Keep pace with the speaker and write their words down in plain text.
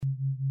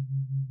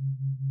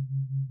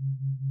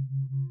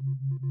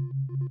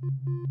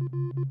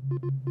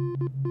Code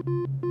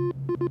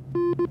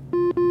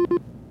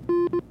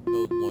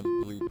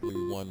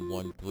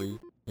 133113,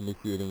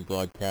 initiating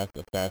broadcast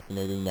of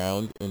Fascinating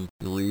Nouns in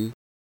 3,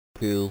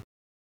 2,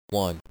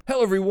 1.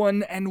 Hello,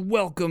 everyone, and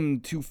welcome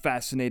to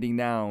Fascinating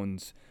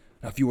Nouns.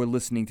 Now, if you are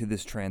listening to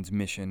this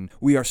transmission,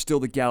 we are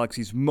still the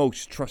galaxy's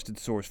most trusted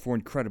source for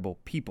incredible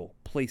people,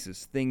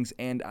 places, things,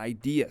 and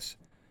ideas.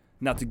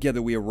 Now,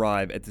 together we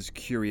arrive at this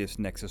curious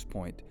nexus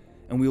point,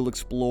 and we will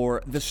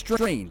explore the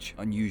strange,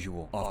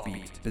 unusual,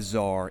 offbeat,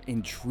 bizarre,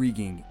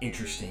 intriguing,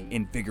 interesting,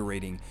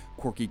 invigorating,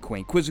 quirky,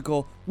 quaint,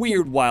 quizzical,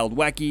 weird, wild,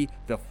 wacky,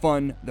 the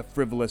fun, the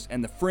frivolous,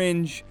 and the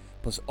fringe,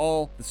 plus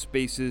all the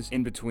spaces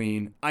in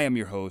between. I am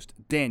your host,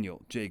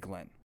 Daniel J.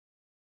 Glenn.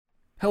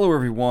 Hello,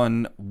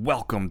 everyone.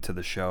 Welcome to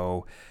the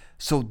show.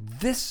 So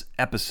this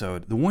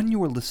episode, the one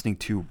you are listening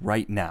to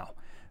right now,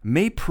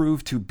 may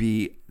prove to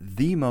be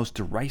the most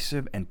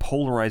derisive and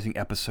polarizing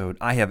episode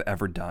I have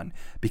ever done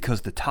because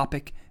the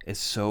topic is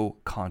so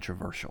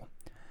controversial.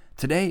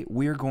 Today,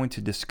 we are going to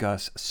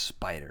discuss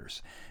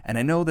spiders, and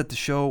I know that the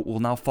show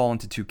will now fall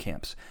into two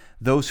camps,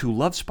 those who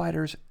love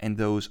spiders and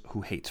those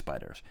who hate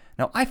spiders.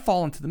 Now, I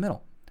fall into the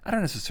middle. I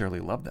don't necessarily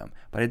love them,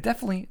 but I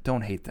definitely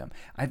don't hate them.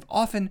 I've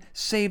often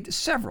saved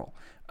several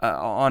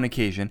on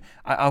occasion.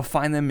 I'll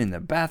find them in the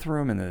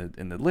bathroom,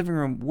 in the living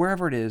room,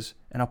 wherever it is,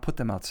 and I'll put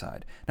them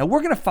outside. Now,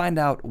 we're going to find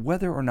out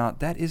whether or not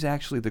that is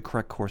actually the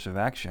correct course of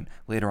action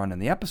later on in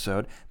the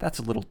episode. That's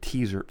a little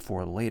teaser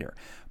for later.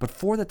 But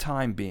for the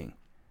time being,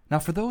 now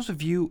for those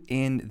of you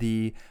in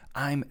the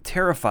I'm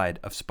terrified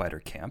of spider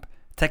camp,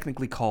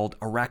 technically called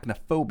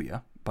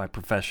arachnophobia by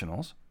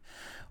professionals,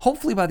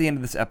 hopefully by the end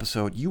of this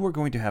episode, you are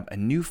going to have a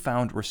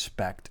newfound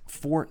respect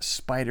for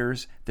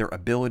spiders, their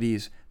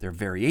abilities, their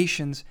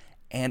variations,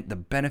 and the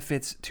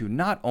benefits to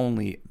not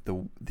only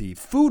the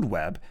food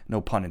web,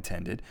 no pun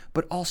intended,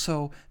 but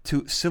also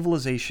to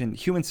civilization,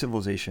 human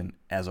civilization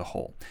as a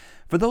whole.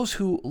 For those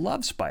who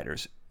love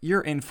spiders, you're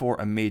in for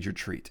a major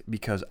treat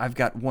because I've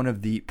got one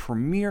of the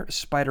premier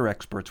spider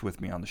experts with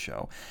me on the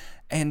show.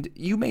 And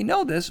you may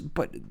know this,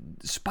 but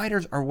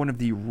spiders are one of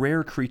the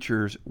rare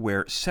creatures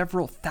where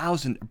several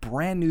thousand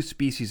brand new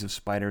species of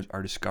spiders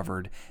are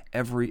discovered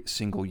every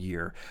single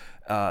year.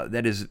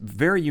 That is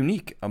very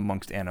unique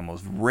amongst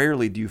animals.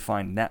 Rarely do you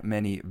find that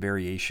many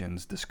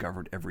variations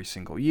discovered every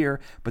single year,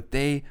 but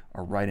they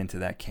are right into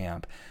that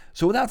camp.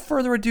 So without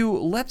further ado,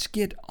 let's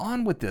get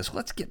on with this.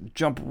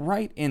 Jump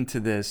right into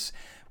this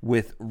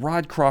with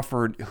Rod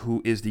Crawford,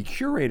 who is the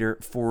curator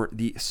for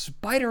the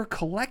Spider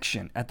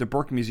Collection at the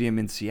Burke Museum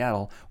in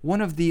Seattle,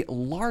 one of the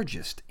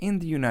largest in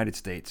the United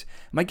States.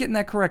 Am I getting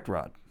that correct,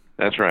 Rod?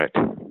 That's right,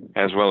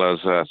 as well as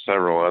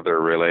several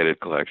other related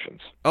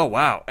collections. Oh,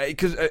 wow.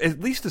 Because at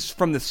least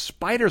from the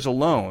spiders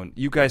alone,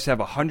 you guys have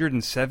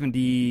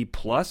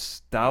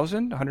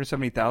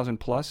 170,000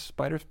 plus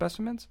spider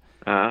specimens?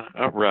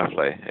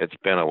 Roughly. It's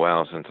been a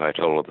while since I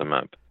totaled them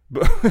up.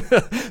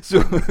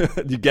 So,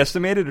 do you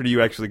guesstimate it, or do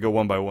you actually go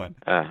one by one?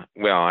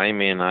 Well, I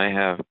mean,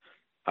 I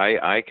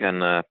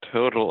can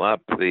total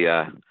up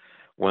the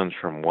ones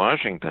from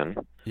Washington.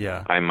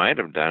 Yeah. I might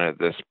have done it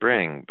this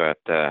spring, but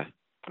I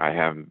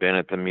haven't been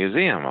at the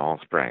museum all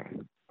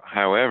spring.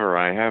 However,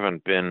 I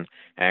haven't been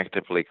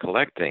actively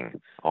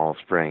collecting all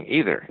spring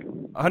either.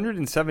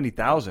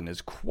 170,000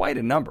 is quite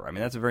a number. I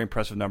mean, that's a very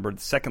impressive number. The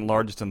second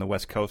largest on the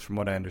West Coast, from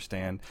what I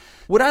understand.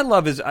 What I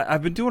love is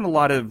I've been doing a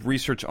lot of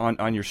research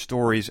on your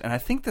stories, and I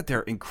think that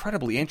they're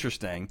incredibly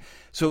interesting.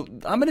 So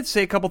I'm going to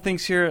say a couple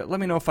things here. Let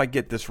me know if I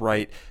get this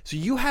right. So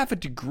you have a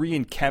degree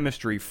in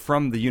chemistry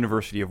from the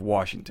University of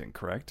Washington,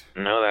 correct?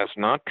 No, that's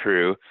not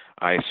true.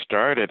 I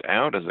started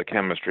out as a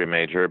chemistry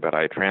major, but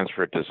I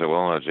transferred to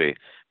zoology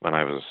when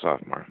I was a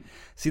sophomore.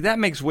 See, that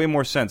makes way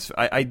more sense.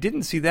 I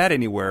didn't see that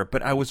anywhere,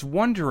 but I was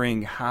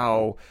wondering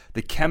how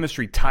the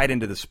chemistry tied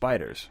into the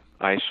spiders.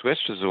 I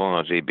switched to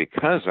zoology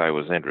because I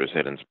was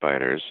interested in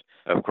spiders.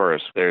 Of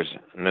course, there's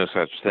no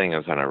such thing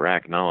as an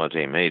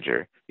arachnology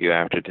major. You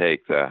have to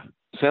take the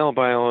cell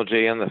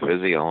biology and the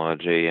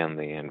physiology and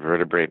the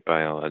invertebrate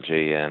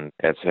biology and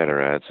et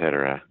cetera,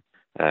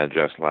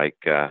 just like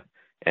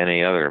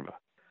any other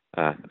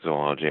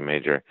zoology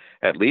major.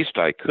 At least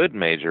I could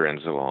major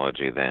in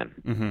zoology then.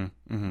 Mm-hmm,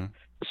 mm-hmm.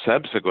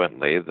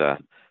 Subsequently, the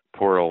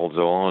poor old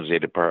zoology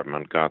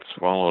department got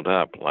swallowed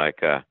up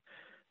like a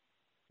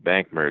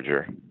bank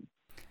merger.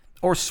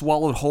 Or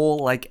swallowed whole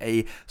like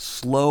a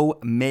slow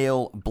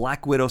male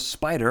black widow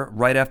spider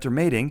right after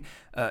mating.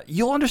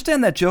 You'll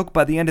understand that joke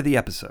by the end of the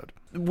episode.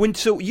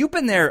 So you've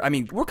been there, I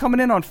mean, we're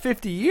coming in on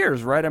 50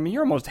 years, right? I mean,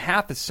 you're almost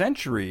half a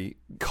century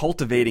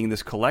cultivating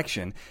this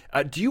collection.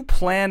 Do you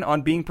plan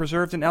on being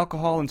preserved in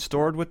alcohol and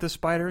stored with the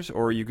spiders,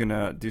 or are you going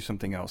to do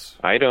something else?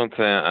 I don't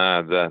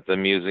think the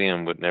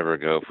museum would never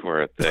go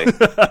for it.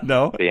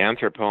 No? The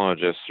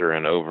anthropologists are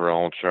in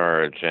overall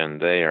charge, and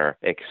they are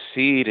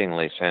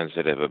exceedingly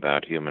sensitive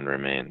about human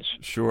remains.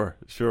 Sure.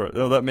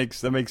 No, that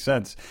makes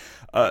sense.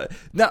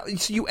 Now,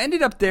 so you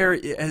ended up there,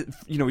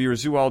 you're a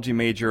zoology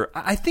major.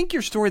 I think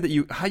your story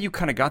that how you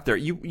kind of got there,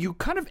 you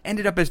kind of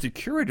ended up as the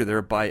curator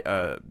there by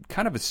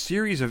kind of a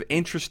series of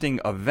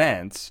interesting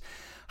events.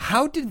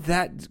 How did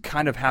that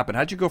kind of happen?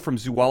 How'd you go from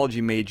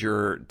zoology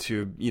major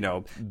to,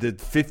 the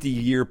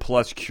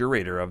 50-year-plus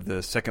curator of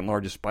the second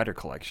largest spider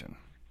collection?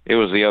 It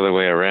was the other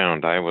way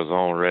around. I was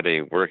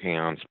already working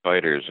on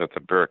spiders at the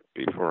Burke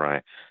before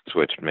I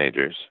switched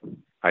majors.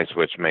 I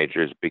switched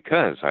majors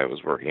because I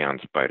was working on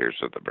spiders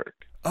at the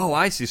Burke. Oh,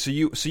 I see. So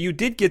you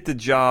did get the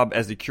job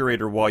as the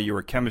curator while you were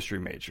a chemistry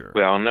major.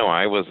 Well, no,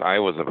 I was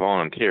a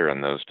volunteer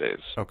in those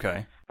days.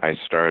 Okay. I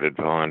started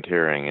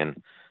volunteering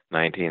in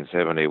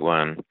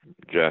 1971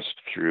 just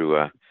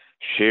through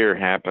sheer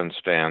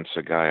happenstance.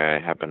 A guy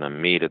I happened to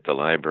meet at the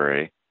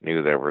library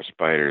knew there were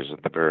spiders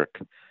at the Burke.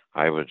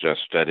 I was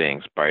just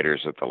studying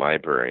spiders at the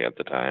library at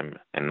the time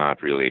and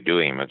not really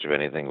doing much of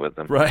anything with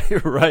them.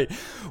 Right, right.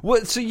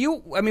 Well, so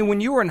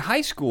when you were in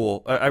high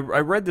school, I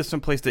read this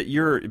someplace that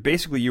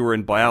you were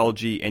in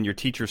biology and your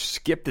teacher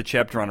skipped a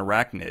chapter on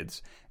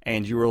arachnids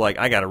and you were like,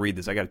 I got to read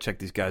this. I got to check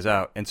these guys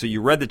out. And so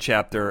you read the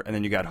chapter and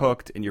then you got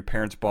hooked and your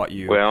parents bought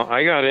you. Well,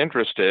 I got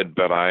interested,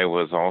 but I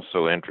was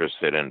also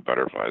interested in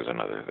butterflies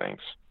and other things.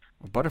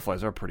 Well,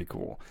 butterflies are pretty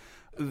cool.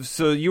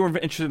 So you were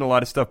interested in a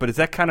lot of stuff, but is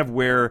that kind of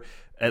where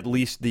at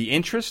least the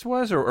interest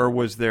was, or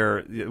was there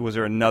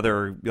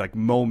another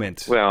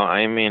moment? Well,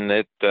 I mean,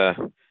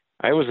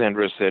 I was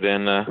interested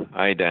in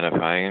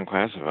identifying and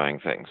classifying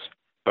things.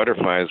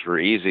 Butterflies were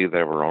easy.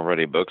 There were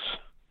already books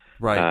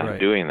right.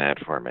 doing that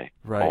for me,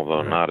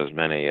 although not as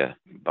many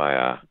by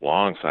a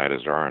long sight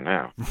as there are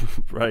now.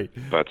 Right.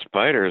 But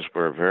spiders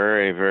were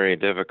very, very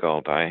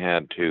difficult. I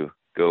had to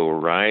go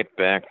right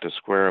back to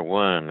square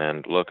one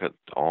and look at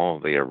all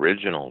the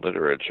original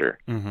literature.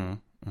 Mm-hmm.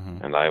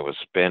 Mm-hmm. And I was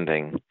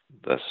spending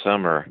the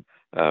summer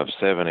of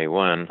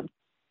 71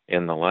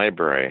 in the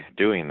library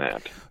doing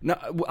that. Now,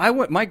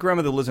 my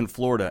grandmother lives in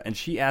Florida, and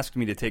she asked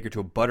me to take her to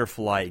a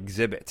butterfly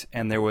exhibit,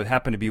 and there would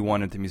happen to be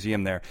one at the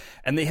museum there.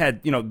 And they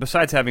had,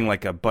 besides having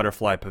like a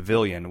butterfly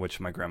pavilion, which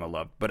my grandma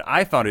loved, but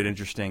I found it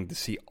interesting to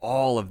see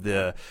all of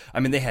they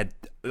had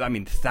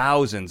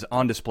thousands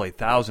on display,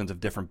 thousands of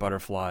different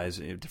butterflies,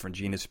 different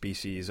genus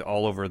species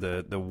all over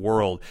the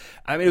world.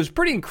 I mean, it was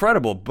pretty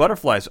incredible.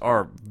 Butterflies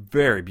are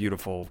very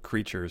beautiful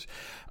creatures.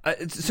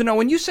 So now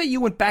when you say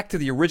you went back to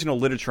the original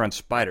literature on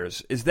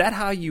spiders, is that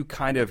how you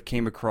kind of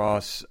came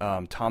across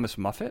Thomas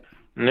Muffet?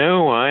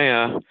 No,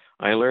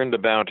 I learned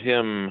about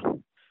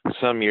him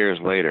some years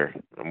later.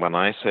 When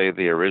I say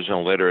the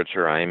original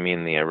literature, I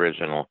mean the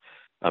original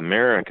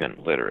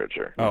American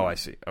literature. Oh, I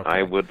see. Okay.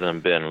 I wouldn't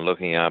have been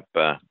looking up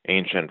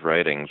ancient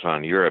writings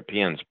on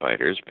European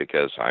spiders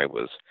because I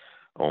was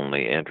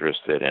only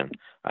interested in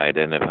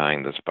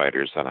identifying the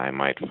spiders that I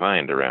might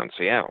find around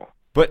Seattle.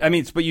 But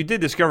you did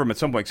discover him at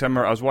some point. Because I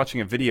remember I was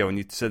watching a video and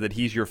you said that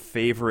he's your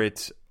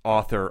favorite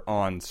author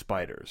on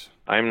spiders.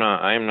 I'm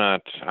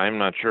not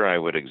sure I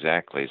would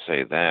exactly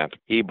say that.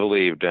 He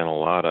believed in a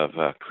lot of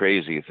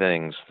crazy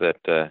things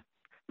that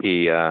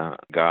he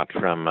got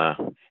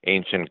from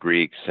ancient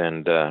Greeks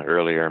and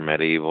earlier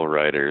medieval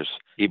writers.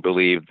 He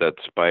believed that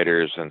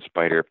spiders and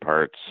spider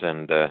parts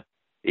and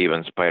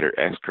even spider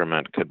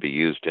excrement could be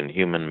used in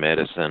human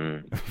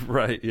medicine.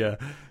 Right, yeah.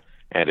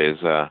 And his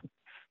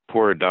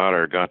poor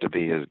daughter got to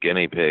be his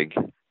guinea pig.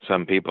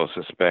 Some people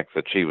suspect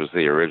that she was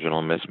the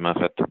original Miss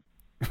Muffet.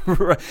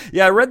 Right.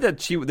 Yeah, I read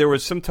that there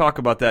was some talk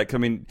about that. I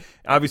mean,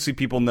 obviously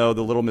people know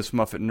the Little Miss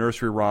Muffet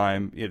nursery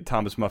rhyme,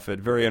 Thomas Muffet,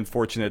 very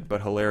unfortunate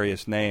but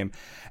hilarious name.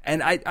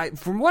 And I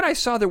from what I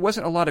saw, there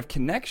wasn't a lot of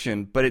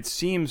connection, but it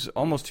seems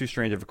almost too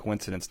strange of a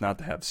coincidence not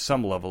to have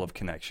some level of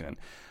connection.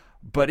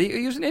 But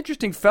he was an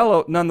interesting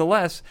fellow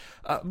nonetheless.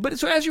 But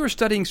so as you were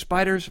studying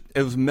spiders,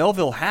 it was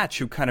Melville Hatch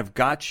who kind of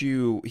got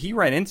you. He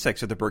ran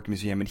insects at the Burke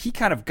Museum, and he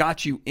kind of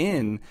got you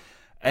in.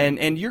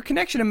 And your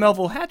connection to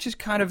Melville Hatch is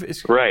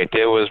right.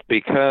 It was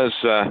because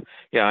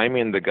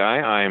the guy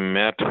I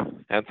met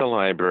at the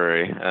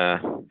library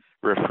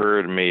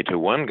referred me to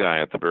one guy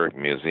at the Burke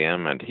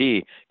Museum, and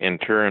he in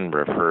turn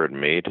referred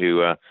me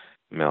to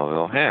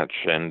Melville Hatch,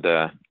 and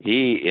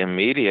he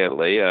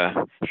immediately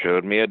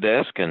showed me a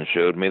desk and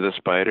showed me the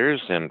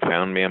spiders and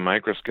found me a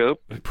microscope.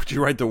 Put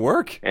you right to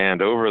work.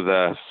 And over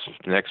the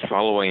next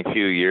following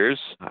few years,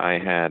 I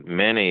had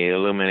many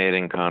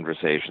illuminating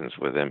conversations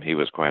with him. He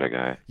was quite a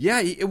guy.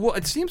 Yeah, well,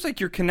 it seems like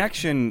your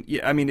connection,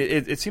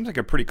 it seems like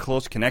a pretty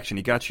close connection.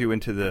 He got you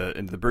into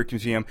the Burke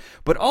Museum,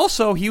 but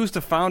also he was the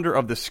founder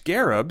of the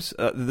Scarabs,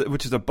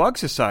 which is a bug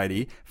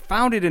society,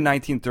 founded in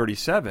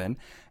 1937.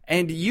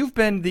 And you've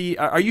been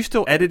are you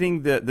still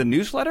editing the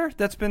newsletter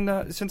that's been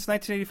since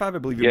 1985, I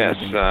believe you've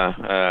been editing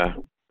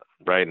it?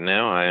 Right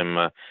now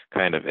I'm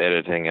kind of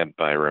editing it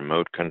by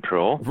remote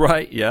control.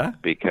 Right, yeah.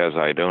 Because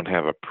I don't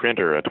have a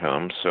printer at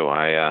home, so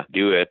I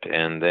do it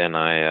and then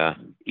I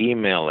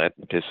email it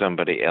to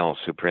somebody else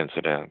who prints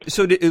it out.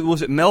 So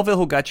was it Melville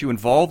who got you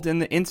involved in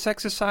the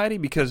Insect Society?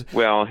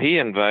 Well, he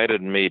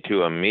invited me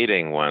to a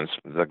meeting once.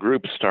 The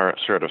group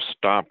sort of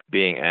stopped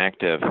being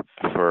active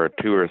for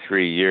 2 or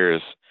 3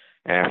 years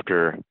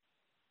after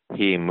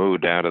he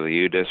moved out of the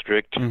U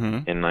District in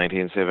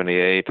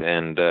 1978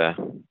 and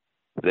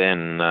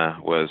then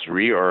was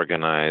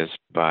reorganized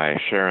by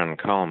Sharon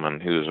Coleman,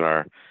 who's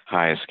our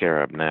high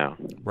scarab now.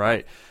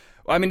 Right.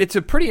 I mean, it's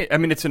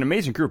it's an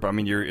amazing group. I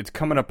mean, it's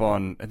coming up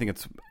on, I think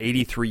it's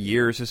 83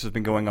 years this has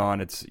been going on.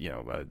 It's,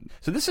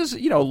 so this is,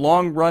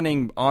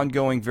 long-running,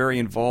 ongoing, very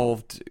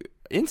involved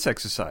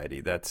insect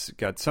society that's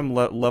got some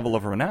level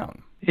of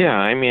renown. Yeah,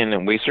 I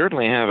mean, we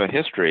certainly have a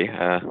history.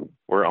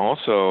 We're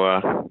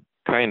also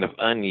kind of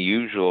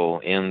unusual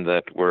in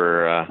that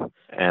we're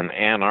an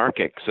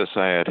anarchic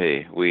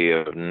society. We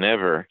have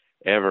never,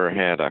 ever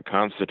had a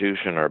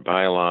constitution or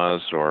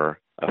bylaws or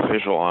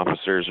official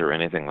officers or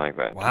anything like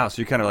that. Wow,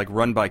 so you're kind of like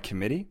run by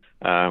committee?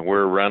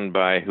 We're run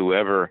by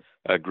whoever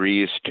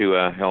agrees to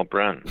help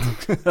run.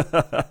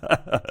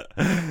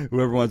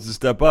 Whoever wants to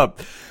step up.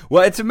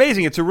 Well, it's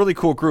amazing. It's a really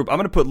cool group. I'm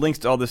going to put links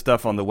to all this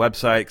stuff on the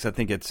website because I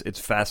think it's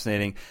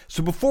fascinating.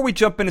 So before we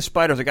jump into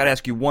spiders, I got to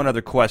ask you one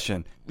other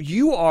question.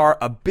 You are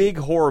a big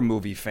horror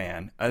movie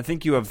fan. I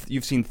think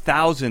you've seen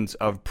thousands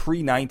of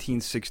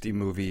pre-1960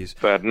 movies,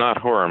 but not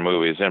horror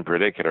movies in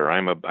particular.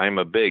 I'm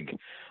a big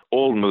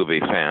old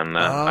movie fan.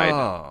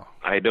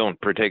 I don't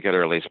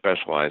particularly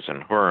specialize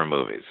in horror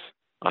movies.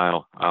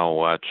 I'll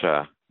watch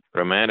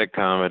romantic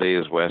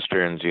comedies,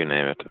 westerns, you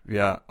name it.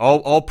 Yeah,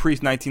 all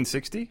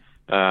pre-1960?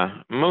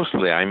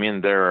 Mostly. I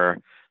mean,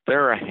 there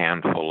are a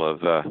handful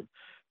of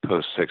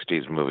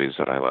post-60s movies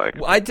that I like.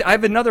 Well, I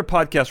have another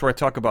podcast where I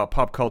talk about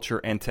pop culture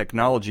and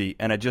technology,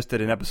 and I just did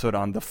an episode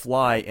on The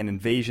Fly and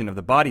Invasion of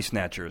the Body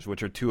Snatchers,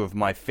 which are two of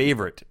my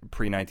favorite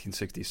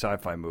pre-1960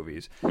 sci-fi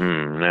movies.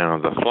 Now,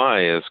 The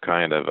Fly is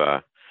kind of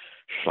a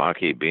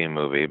schlocky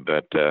B-movie,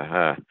 but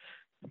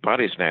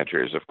Body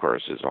Snatchers, of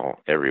course,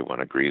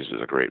 everyone agrees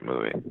is a great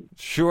movie.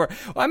 Sure.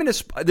 Well, I mean,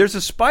 there's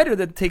a spider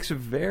that takes a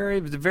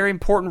very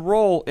important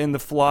role in The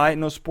Fly.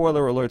 No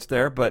spoiler alerts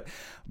there, but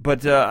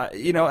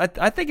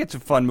I think it's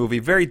a fun movie.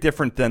 Very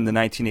different than the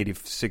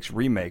 1986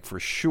 remake, for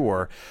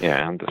sure.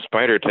 Yeah, and the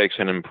spider takes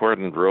an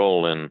important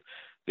role in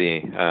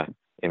the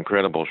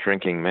Incredible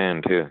Shrinking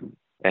Man too.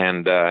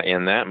 And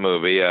in that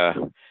movie,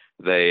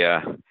 they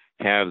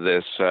have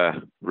this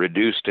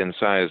reduced in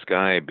size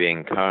guy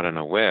being caught in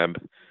a web.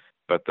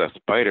 But the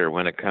spider,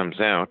 when it comes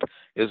out,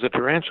 is a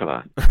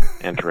tarantula,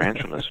 and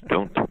tarantulas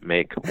don't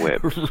make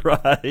webs.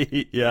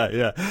 Right?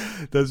 Yeah,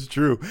 that's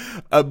true.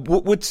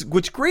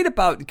 What's great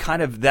about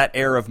kind of that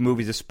era of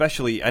movies,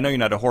 especially, I know you're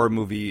not a horror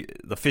movie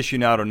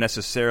aficionado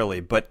necessarily,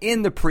 but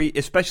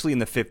especially in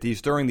the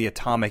 50s during the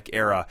atomic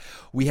era,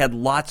 we had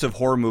lots of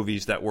horror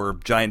movies that were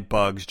giant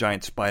bugs,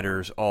 giant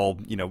spiders, all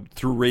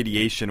through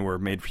radiation were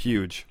made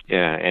huge.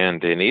 Yeah,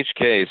 and in each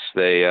case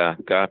they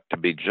got to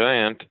be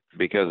giant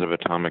because of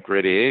atomic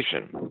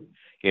radiation.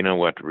 You know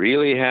what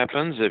really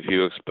happens if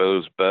you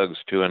expose bugs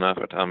to enough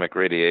atomic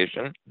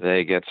radiation?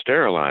 They get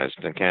sterilized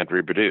and can't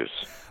reproduce.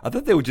 I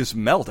thought they would just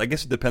melt. I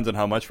guess it depends on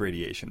how much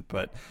radiation,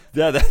 but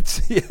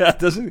it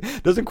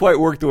doesn't quite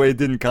work the way it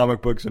did in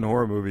comic books and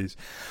horror movies.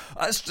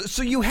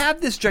 So you have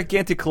this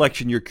gigantic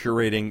collection you're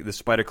curating, the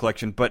spider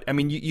collection, but I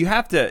mean you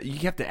have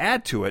to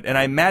add to it, and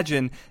I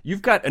imagine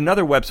you've got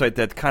another website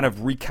that kind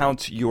of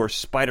recounts your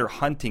spider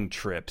hunting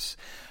trips.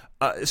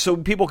 So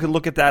people can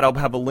look at that. I'll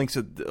have a link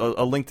to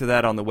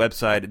that on the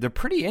website. They're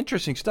pretty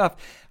interesting stuff.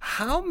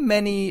 How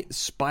many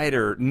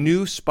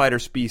new spider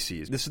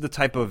species? This is the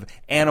type of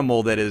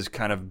animal that is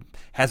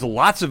has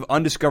lots of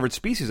undiscovered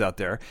species out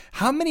there.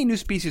 How many new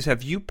species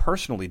have you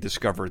personally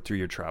discovered through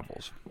your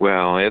travels?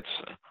 Well,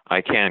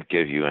 I can't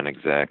give you an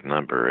exact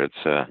number.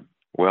 It's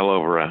well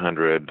over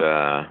 100,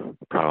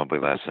 probably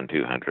less than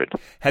 200.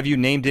 Have you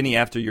named any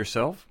after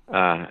yourself?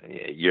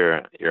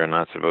 You're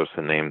not supposed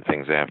to name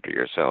things after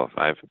yourself.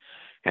 I've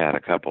had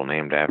a couple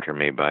named after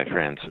me by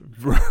friends.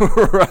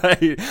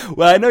 Right.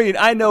 Well,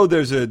 I know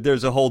there's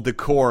a whole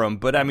decorum,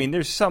 but I mean,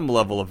 there's some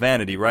level of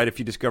vanity, right? If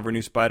you discover a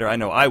new spider, I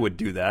know I would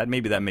do that.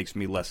 Maybe that makes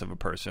me less of a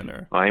person,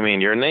 or. I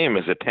mean, your name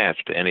is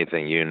attached to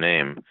anything you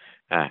name.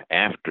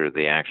 After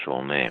the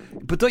actual name.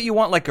 But don't you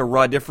want like a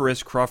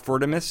Rodiferous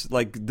crawfordimus?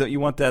 Like, don't you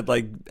want that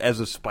like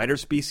as a spider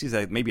species,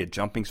 like maybe a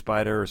jumping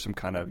spider or some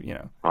kind of,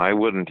 I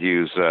wouldn't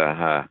use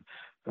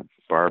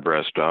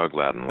barbarous dog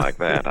Latin like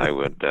that. I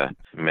would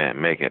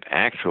make it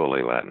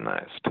actually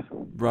Latinized.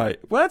 Right.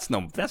 Well, that's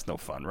no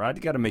fun, right?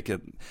 You got to make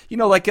it,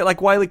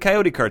 like Wile E.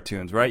 Coyote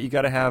cartoons, right? You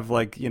got to have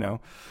like,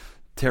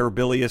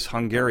 Terribilius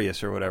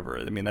hungarius or whatever.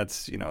 I mean,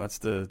 that's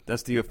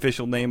the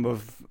official name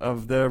of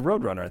the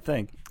Roadrunner, I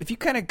think. If you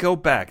kind of go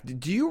back,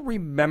 do you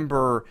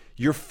remember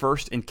your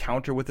first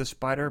encounter with a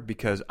spider?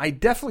 Because I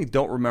definitely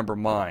don't remember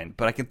mine,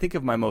 but I can think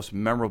of my most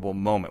memorable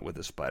moment with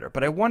a spider.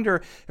 But I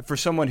wonder if for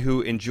someone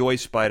who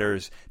enjoys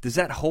spiders, does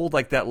that hold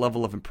like that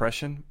level of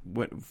impression,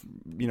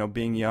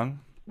 being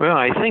young? Well,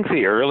 I think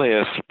the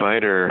earliest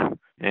spider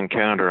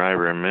encounter I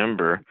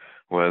remember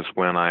was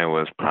when I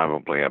was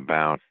probably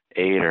about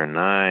 8 or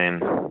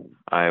 9.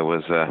 I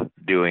was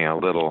doing a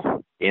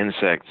little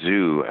insect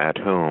zoo at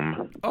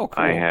home. Oh,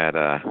 cool. I had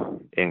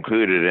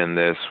included in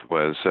this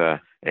was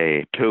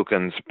a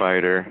token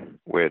spider,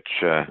 which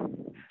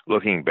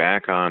looking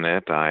back on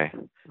it, I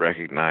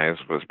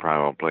recognized was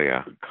probably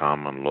a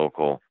common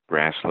local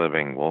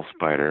grass-living wolf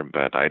spider,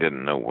 but I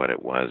didn't know what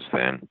it was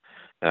then,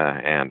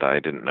 and I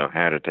didn't know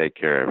how to take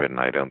care of it, and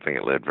I don't think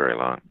it lived very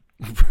long.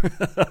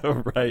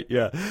 Right,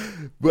 yeah.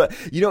 But,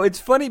 it's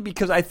funny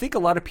because I think a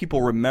lot of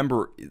people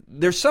remember,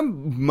 there's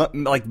some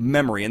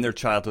memory in their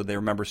childhood, they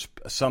remember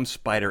some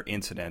spider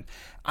incident.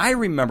 I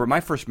remember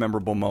my first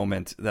memorable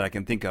moment that I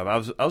can think of. I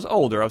was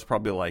older, I was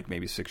probably like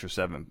maybe 6 or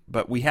 7,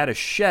 but we had a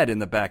shed in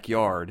the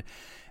backyard.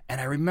 And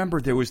I remember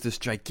there was this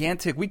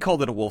gigantic, we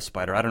called it a wolf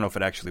spider. I don't know if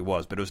it actually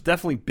was, but it was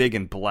definitely big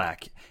and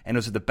black. And it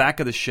was at the back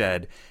of the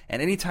shed.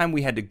 And anytime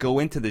we had to go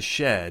into the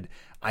shed,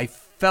 I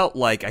felt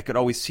like I could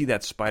always see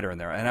that spider in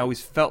there. And I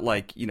always felt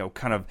like,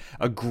 kind of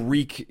a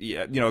Greek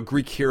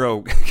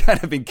hero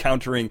kind of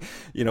encountering,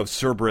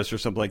 Cerberus or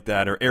something like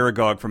that, or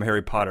Aragog from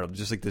Harry Potter,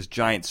 just like this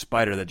giant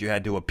spider that you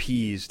had to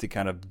appease to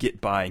kind of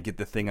get by and get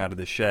the thing out of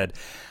the shed.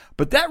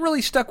 But that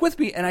really stuck with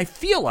me, and I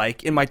feel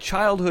like in my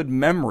childhood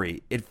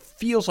memory, it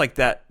feels like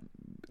that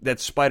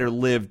spider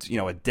lived,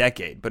 a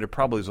decade, but it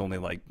probably was only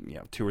like,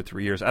 2 or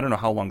 3 years. I don't know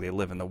how long they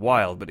live in the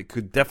wild, but it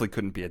definitely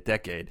couldn't be a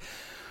decade.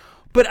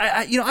 But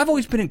I've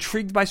always been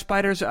intrigued by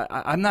spiders.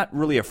 I'm not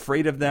really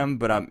afraid of them,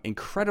 but I'm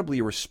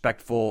incredibly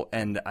respectful,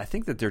 and I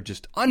think that they're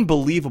just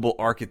unbelievable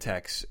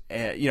architects.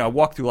 I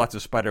walk through lots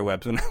of spider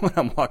webs when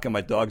I'm walking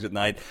my dogs at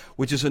night,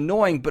 which is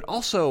annoying, but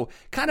also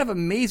kind of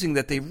amazing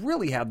that they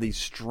really have these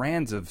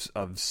strands of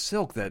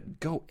silk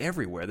that go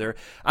everywhere.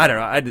 I don't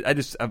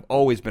know. I've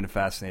always been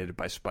fascinated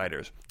by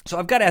spiders. So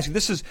I've got to ask you.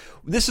 This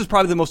is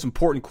probably the most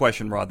important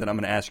question, Rod, that I'm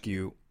going to ask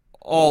you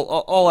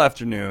all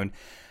afternoon.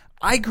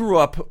 I grew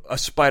up a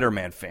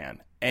Spider-Man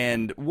fan,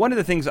 and one of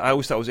the things I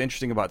always thought was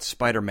interesting about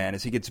Spider-Man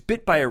is he gets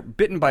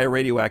bitten by a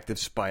radioactive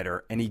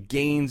spider, and he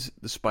gains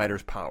the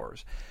spider's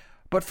powers.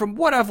 But from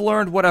what I've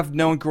learned, what I've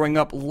known growing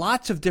up,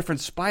 lots of different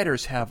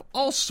spiders have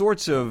all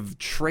sorts of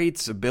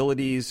traits,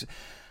 abilities.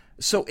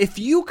 So if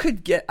you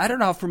could I don't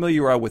know how familiar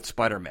you are with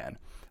Spider-Man,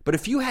 but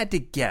if you had to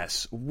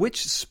guess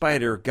which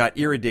spider got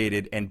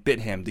irritated and bit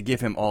him to give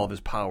him all of his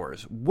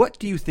powers, what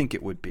do you think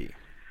it would be?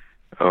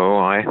 Oh,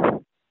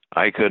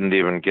 I couldn't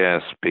even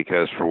guess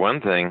because, for one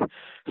thing,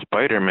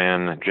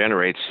 Spider-Man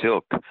generates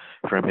silk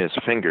from his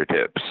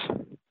fingertips,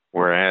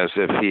 whereas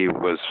if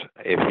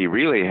he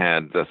really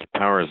had the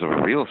powers of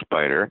a real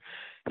spider,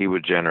 he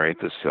would generate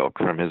the silk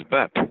from his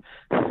butt.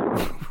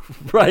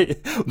 Right.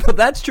 Well,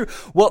 that's true.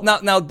 Well,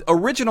 now,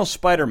 original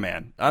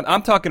Spider-Man,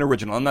 I'm talking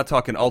original, I'm not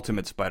talking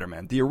Ultimate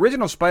Spider-Man. The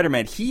original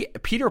Spider-Man,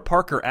 Peter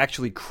Parker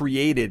actually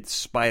created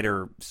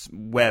spider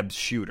web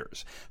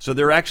shooters. So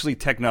they're actually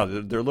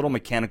technology. They're little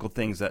mechanical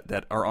things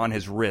that are on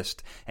his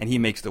wrist, and he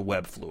makes the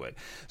web fluid.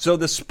 So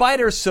the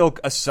spider silk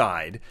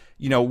aside,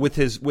 with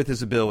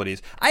his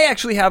abilities, I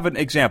actually have an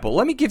example.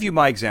 Let me give you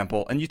my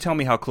example, and you tell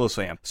me how close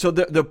I am. So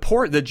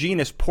the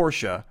genus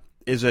Portia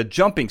is a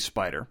jumping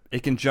spider.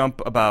 It can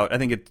jump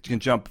it can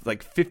jump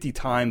like 50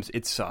 times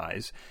its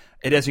size.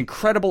 It has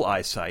incredible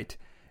eyesight.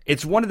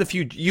 It's one of the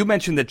few, you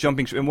mentioned that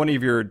in one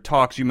of your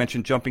talks, you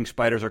mentioned jumping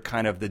spiders are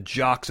kind of the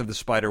jocks of the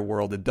spider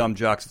world, the dumb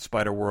jocks of the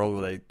spider world,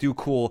 where they do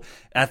cool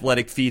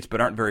athletic feats but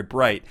aren't very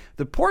bright.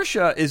 The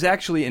Portia is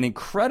actually an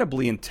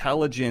incredibly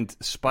intelligent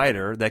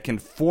spider that can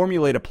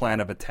formulate a plan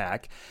of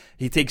attack.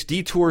 He takes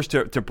detours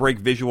to break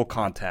visual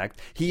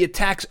contact. He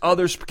attacks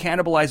others,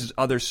 cannibalizes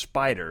other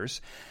spiders.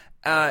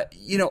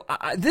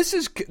 This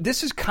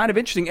is kind of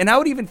interesting. And I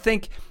would even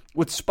think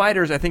with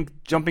spiders, I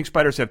think jumping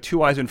spiders have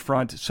 2 eyes in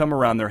front, some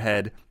around their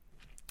head.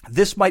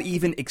 This might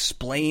even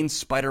explain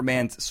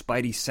Spider-Man's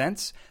spidey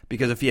sense,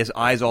 because if he has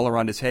eyes all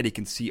around his head, he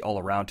can see all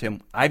around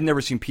him. I've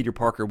never seen Peter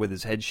Parker with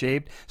his head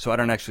shaved, so I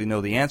don't actually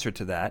know the answer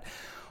to that.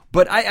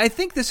 But I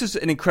think this is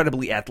an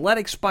incredibly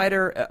athletic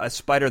spider, a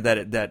spider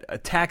that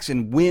attacks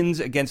and wins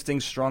against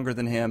things stronger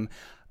than him,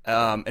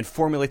 and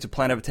formulates a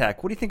plan of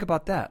attack. What do you think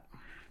about that?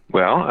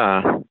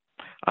 Well,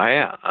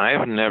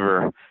 I've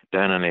never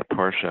done any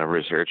Portia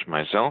research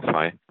myself.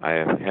 I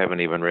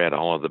haven't even read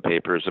all of the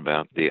papers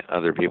about the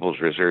other people's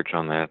research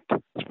on that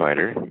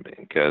spider,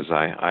 because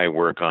I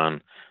work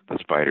on the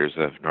spiders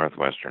of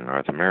northwestern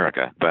North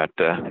America. But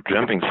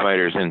jumping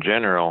spiders in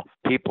general,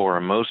 people are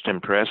most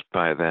impressed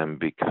by them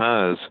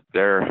because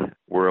their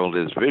world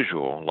is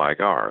visual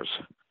like ours.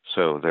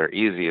 So they're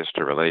easiest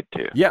to relate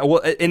to. Yeah,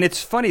 well, and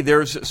it's funny.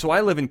 So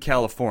I live in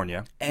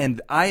California,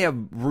 and I have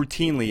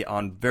routinely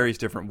on various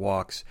different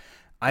walks,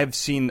 I've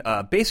seen,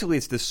 basically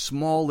it's this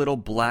small little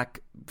black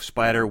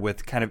spider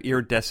with kind of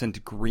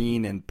iridescent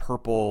green and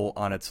purple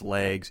on its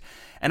legs.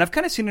 And I've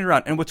kind of seen it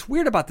around. And what's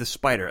weird about this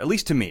spider, at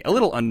least to me, a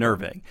little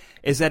unnerving,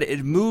 is that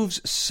it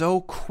moves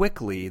so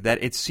quickly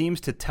that it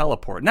seems to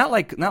teleport. Not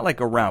like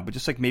around, but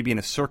just like maybe in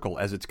a circle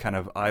as it's kind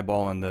of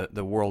eyeballing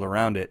the world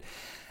around it.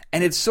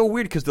 And it's so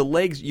weird because the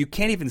legs, you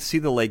can't even see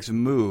the legs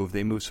move.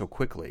 They move so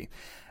quickly.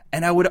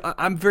 And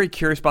I'm very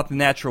curious about the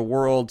natural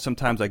world.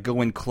 Sometimes I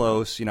go in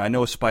close. I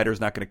know a spider's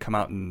not going to come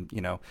out and,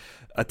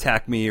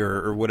 attack me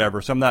or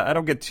whatever. So I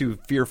don't get too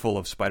fearful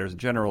of spiders in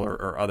general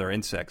or other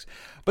insects.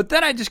 But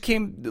then I just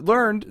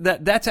learned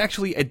that that's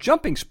actually a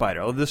jumping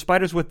spider. The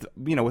spiders with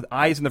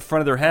eyes in the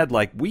front of their head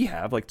like we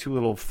have, like 2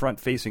 little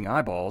front-facing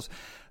eyeballs.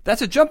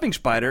 That's a jumping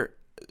spider.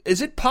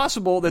 Is it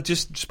possible that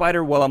just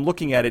spider, while I'm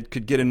looking at it,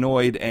 could get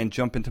annoyed and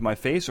jump into my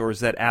face, or is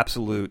that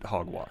absolute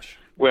hogwash?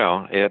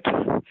 Well,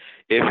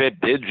 if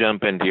it did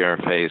jump into your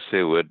face,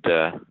 it would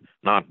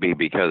not be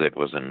because it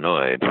was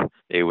annoyed.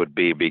 It would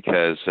be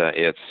because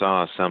it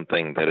saw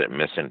something that it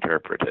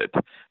misinterpreted.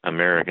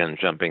 American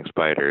jumping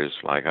spiders,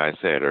 like I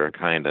said, are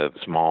kind of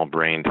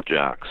small-brained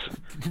jocks.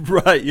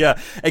 Right, yeah.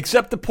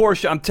 Except the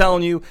Porsche, I'm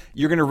telling you,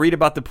 you're going to read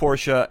about the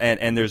Porsche,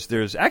 and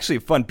there's actually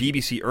a fun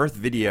BBC Earth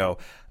video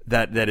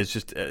that is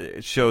just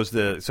shows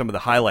some of the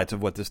highlights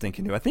of what this thing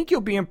can do. I think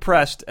you'll be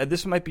impressed.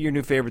 This might be your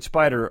new favorite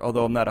spider,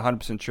 although I'm not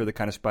 100% sure the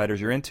kind of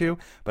spiders you're into,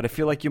 but I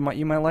feel like you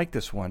might like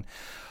this one.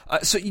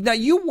 So now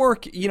you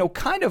work,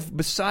 kind of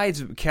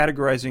besides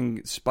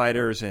categorizing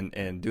spiders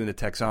and doing the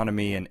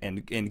taxonomy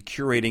and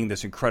curating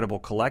this incredible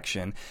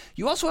collection,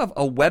 you also have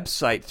a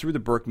website through the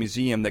Burke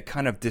Museum that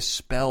kind of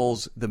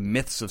dispels the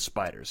myths of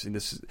spiders. And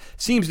this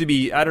seems to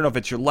be, I don't know if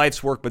it's your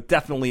life's work, but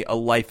definitely a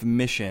life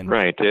mission.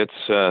 Right.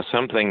 It's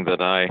something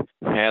that I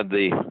had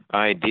the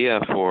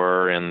idea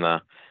for in the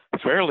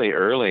fairly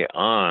early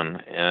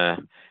on,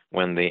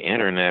 when the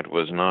internet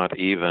was not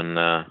even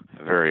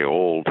very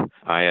old.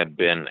 I had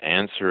been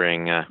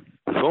answering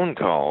phone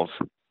calls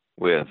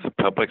with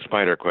public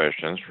spider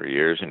questions for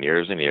years and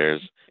years and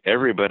years.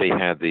 Everybody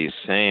had these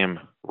same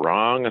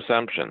wrong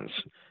assumptions,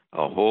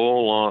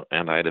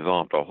 and I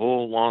developed a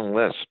whole long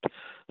list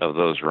of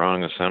those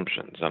wrong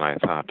assumptions. And I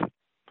thought,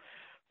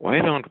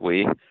 why don't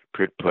we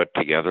put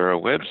together a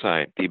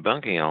website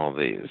debunking all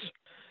these?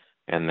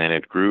 And then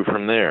it grew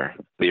from there.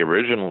 The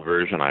original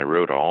version, I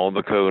wrote all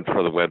the code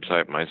for the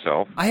website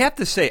myself. I have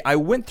to say, I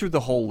went through the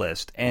whole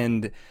list,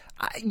 and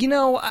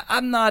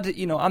I'm not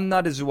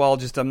a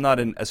zoologist. I'm not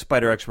a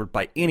spider expert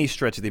by any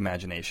stretch of the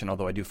imagination,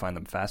 although I do find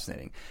them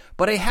fascinating.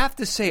 But I have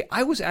to say,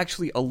 I was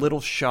actually a little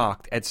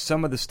shocked at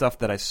some of the stuff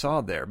that I saw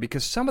there,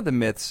 because some of the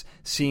myths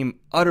seem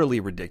utterly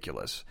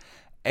ridiculous.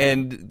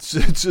 And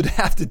so to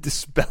have to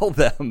dispel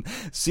them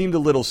seemed a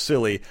little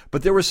silly.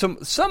 But there were some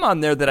on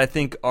there that I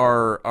think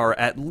are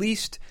at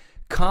least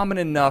common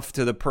enough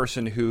to the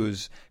person who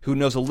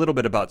knows a little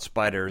bit about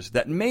spiders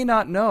that may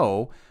not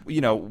know,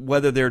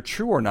 whether they're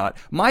true or not.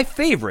 My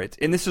favorite,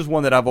 and this is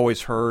one that I've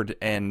always heard,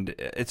 and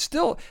it's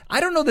still, I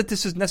don't know that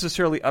this is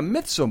necessarily a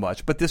myth so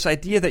much, but this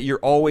idea that you're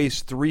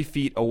always 3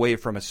 feet away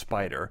from a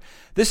spider.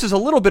 This is a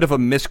little bit of a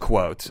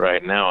misquote.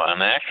 Right. Now,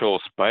 an actual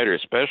spider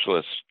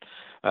specialist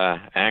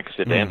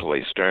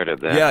accidentally started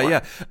that.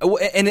 Yeah.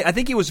 And I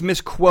think he was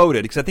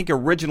misquoted, because I think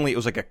originally it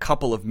was like a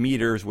couple of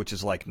meters, which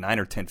is like 9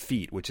 or 10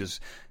 feet, which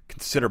is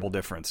considerable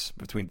difference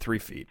between 3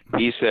 feet.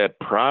 He said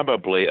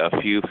probably a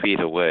few feet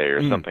away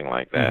or something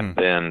like that.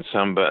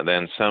 Mm-hmm.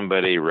 Then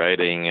somebody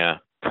writing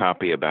a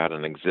copy about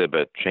an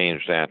exhibit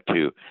changed that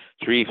to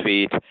 3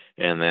 feet,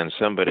 and then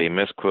somebody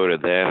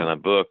misquoted that in a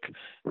book.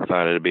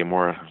 Thought it'd be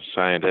more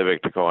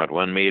scientific to call it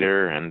 1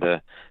 meter, and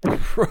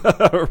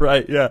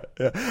right, yeah,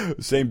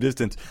 same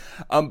distance.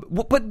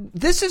 But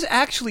this is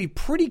actually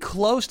pretty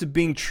close to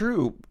being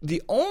true.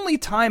 The only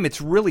time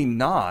it's really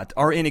not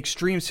are in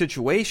extreme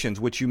situations,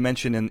 which you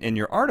mentioned in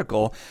your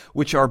article,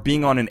 which are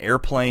being on an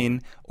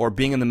airplane or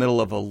being in the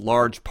middle of a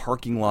large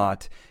parking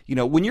lot.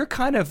 When you're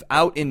kind of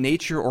out in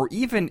nature or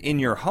even in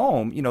your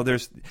home,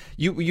 there's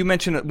you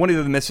mentioned one of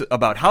the myths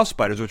about house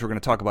spiders, which we're going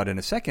to talk about in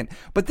a second.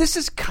 But this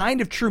is kind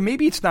of true.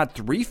 Maybe it's not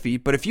 3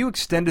 feet, but if you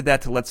extended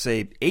that to, let's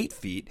say, 8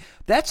 feet,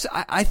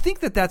 I think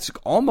that's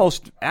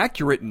almost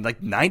accurate in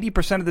like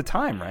 90% of the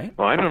time, right?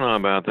 Well, I don't know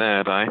about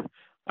that.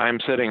 I'm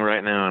sitting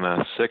right now in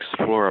a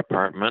 6th floor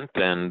apartment,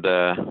 and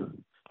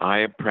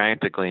I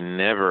practically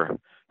never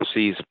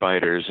see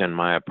spiders in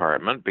my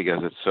apartment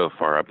because it's so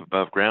far up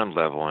above ground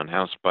level, and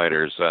house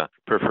spiders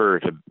prefer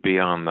to be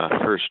on the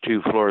first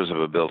 2 floors of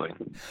a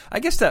building. I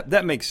guess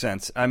that makes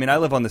sense. I mean, I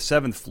live on the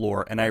 7th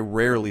floor, and I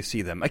rarely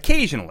see them.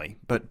 Occasionally,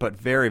 but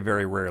very,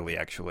 very rarely,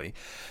 actually.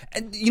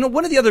 And,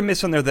 one of the other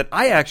myths on there that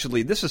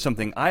this is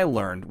something I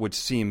learned, which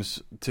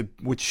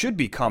should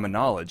be common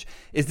knowledge,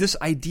 is this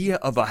idea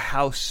of a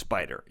house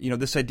spider.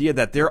 This idea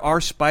that there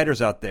are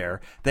spiders out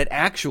there that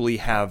actually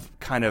have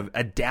kind of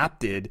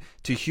adapted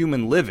to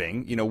human living.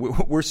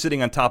 We're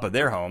sitting on top of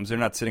their homes. They're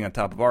not sitting on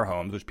top of our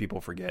homes, which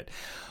people forget.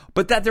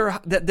 But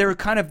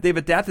they've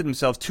adapted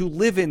themselves to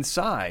live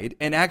inside,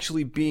 and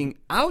actually being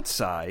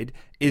outside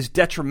is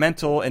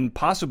detrimental and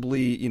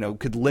possibly,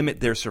 could limit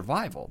their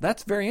survival.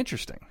 That's very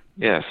interesting.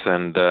 Yes,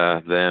 and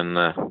then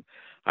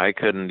I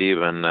couldn't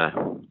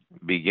even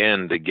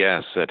begin to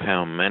guess at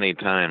how many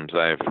times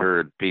I've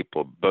heard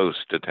people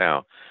boast at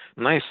how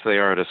nice they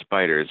are to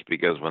spiders,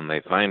 because when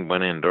they find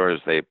one indoors,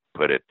 they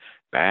put it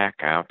back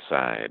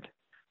outside.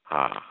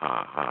 Ha,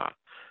 ha, ha.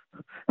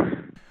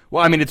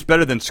 Well, I mean, it's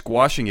better than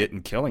squashing it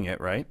and killing it,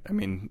 right? I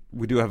mean,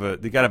 they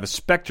gotta have a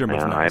spectrum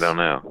of nice. I don't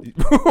know.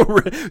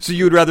 So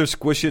you would rather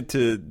squish it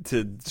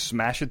to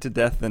smash it to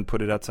death than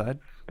put it outside?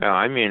 Well,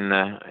 I mean,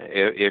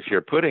 if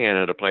you're putting it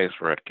at a place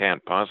where it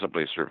can't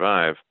possibly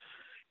survive,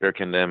 you're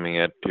condemning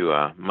it to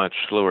a much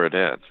slower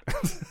death.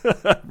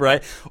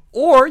 Right.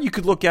 Or you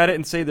could look at it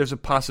and say there's a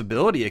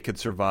possibility it could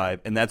survive,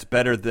 and that's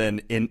better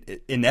than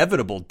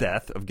inevitable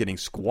death of getting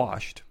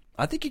squashed.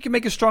 I think you can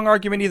make a strong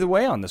argument either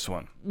way on this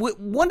one.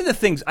 One of the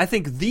things, I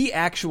think the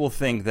actual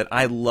thing that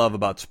I love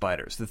about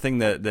spiders, the thing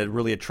that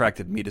really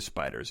attracted me to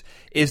spiders,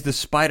 is the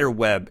spider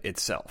web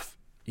itself.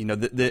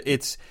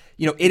 It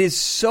is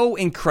so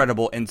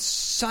incredible and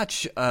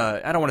such,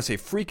 I don't want to say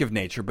freak of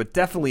nature, but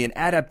definitely an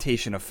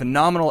adaptation, a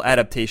phenomenal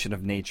adaptation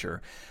of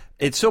nature.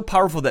 It's so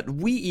powerful that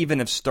we even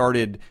have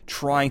started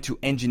trying to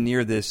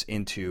engineer this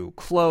into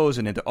clothes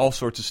and into all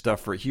sorts of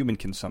stuff for human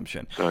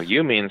consumption. So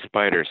you mean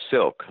spider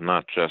silk,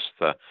 not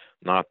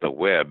the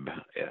web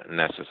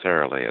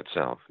necessarily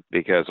itself,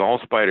 because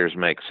all spiders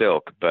make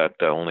silk, but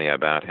only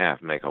about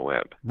half make a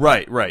web.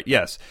 Right,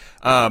 yes.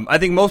 I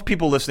think most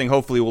people listening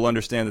hopefully will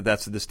understand that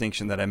that's the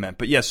distinction that I meant.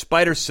 But yes,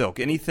 spider silk,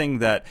 anything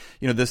that,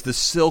 the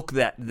silk,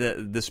 that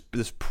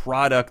this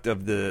product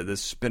of the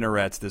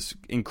spinnerets, this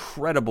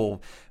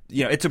incredible,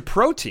 it's a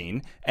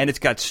protein, and it's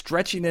got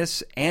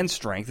stretchiness and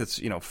strength. It's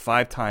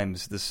 5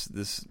 times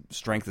this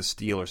strength of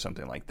steel or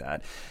something like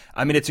that.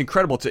 I mean, it's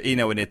incredible to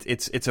and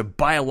it's a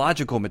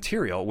biological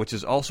material, which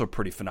is also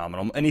pretty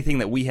phenomenal. Anything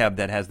that we have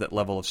that has that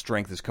level of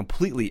strength is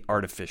completely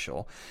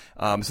artificial.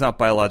 It's not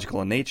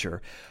biological in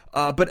nature.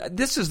 But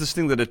this is this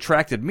thing that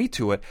attracted me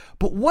to it.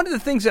 But one of the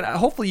things that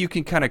hopefully you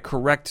can kind of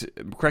correct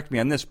me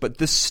on this, but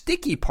the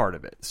sticky part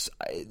of it,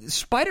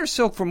 spider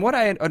silk, from what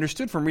I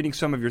understood from reading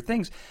some of your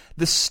things,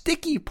 the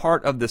sticky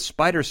part of the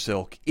spider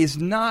silk is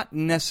not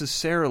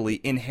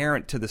necessarily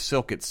inherent to the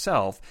silk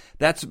itself.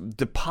 That's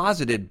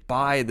deposited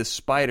by the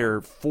spider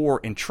for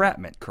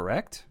entrapment,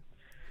 correct?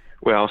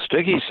 Well,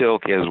 sticky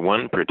silk is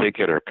one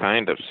particular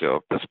kind of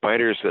silk. The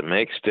spiders that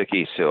make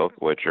sticky silk,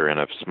 which are in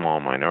a small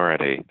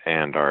minority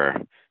and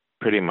are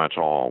pretty much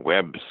all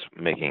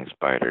web-making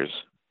spiders,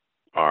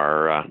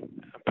 are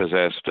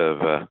possessed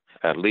of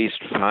at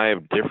least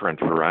 5 different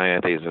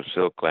varieties of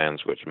silk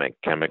glands which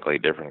make chemically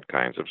different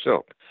kinds of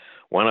silk.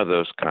 One of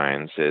those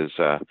kinds is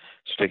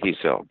sticky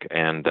silk,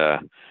 and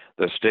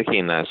the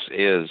stickiness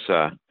is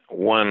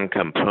one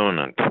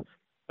component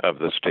of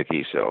the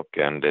sticky silk,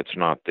 and it's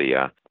not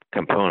the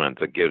component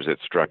that gives it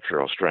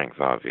structural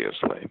strength,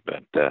 obviously,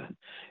 but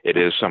it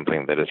is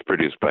something that is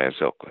produced by a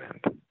silk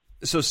gland.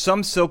 So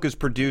some silk is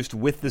produced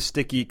with the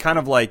sticky, kind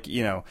of like,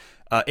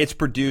 it's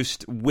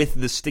produced with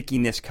the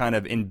stickiness kind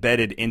of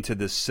embedded into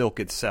the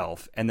silk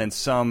itself, and then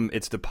some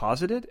it's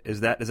deposited?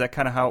 Is that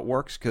kind of how it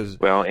works?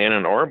 Well, in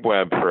an orb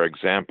web, for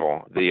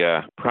example,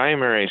 the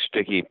primary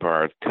sticky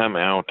parts come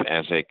out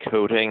as a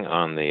coating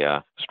on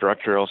the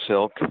structural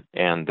silk,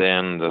 and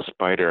then the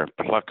spider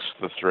plucks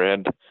the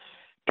thread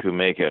to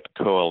make it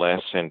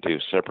coalesce into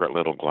separate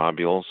little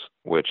globules,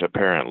 which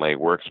apparently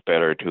works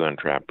better to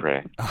entrap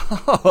prey.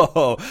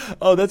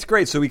 Oh, that's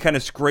great. So he kind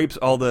of scrapes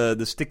all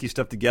the sticky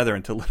stuff together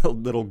into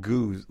little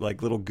goo,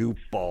 like little goop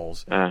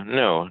balls.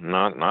 No,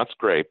 not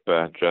scrape.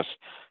 Just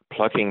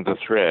plucking the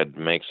thread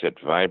makes it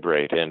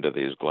vibrate into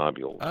these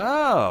globules.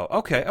 Oh,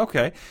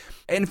 okay.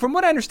 And from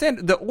what I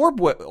understand, the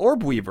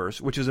orb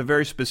weavers, which is a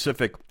very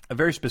specific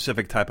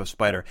type of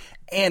spider,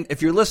 and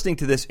if you're listening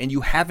to this and you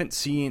haven't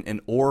seen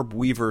an orb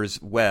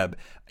weaver's web,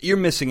 you're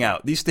missing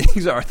out. These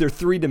things they're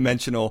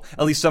 3-dimensional,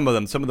 at least some of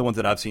the ones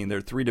that I've seen,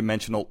 they're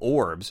 3-dimensional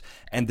orbs,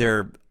 and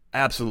they're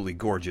absolutely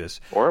gorgeous.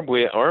 Orb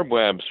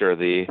webs are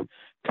the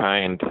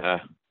kind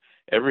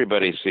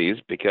everybody sees,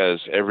 because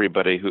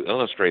everybody who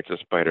illustrates a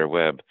spider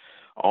web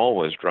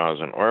always draws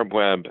an orb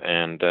web,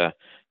 and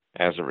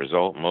as a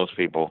result, most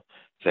people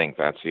think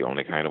that's the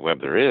only kind of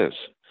web there is,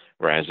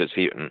 whereas it's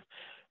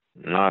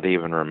not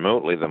even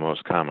remotely the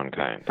most common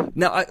kind.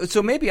 Now,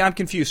 so maybe I'm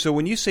confused. So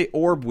when you say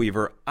orb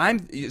weaver,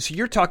 so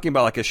you're talking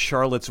about like a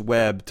Charlotte's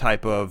Web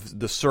type of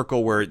the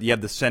circle where you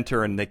have the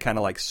center and they kind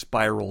of like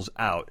spirals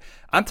out.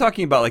 I'm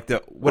talking about like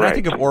when I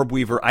think of orb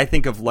weaver, I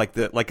think of like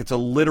it's a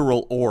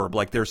literal orb.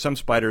 Like there's some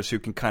spiders who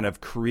can kind of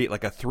create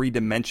like a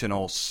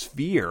 3-dimensional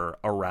sphere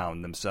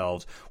around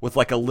themselves with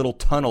like a little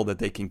tunnel that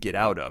they can get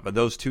out of. Are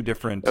those two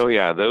different? Oh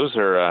yeah, those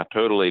are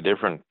totally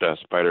different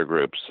spider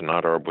groups,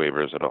 not orb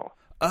weavers at all.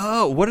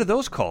 Oh, what are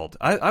those called?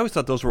 I always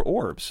thought those were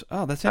orbs.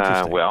 Oh, that's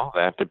interesting. Well,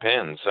 that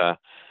depends.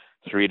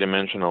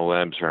 3-dimensional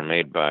webs are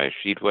made by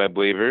sheet web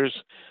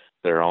weavers.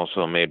 They're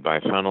also made by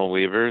funnel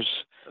weavers.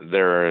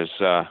 There's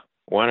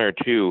 1 or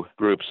 2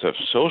 groups of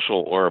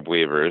social orb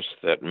weavers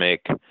that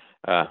make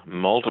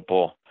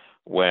multiple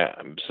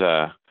webs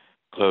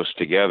close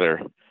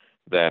together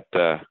that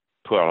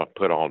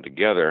put all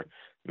together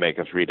make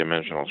a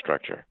 3-dimensional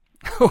structure.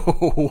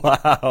 Oh,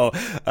 wow.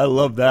 I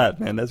love that,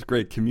 man. That's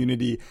great.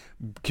 Community.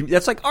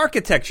 That's like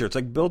architecture. It's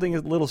like building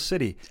a little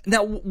city.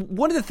 Now,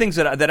 one of the things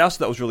that I also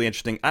thought was really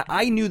interesting,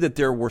 I knew that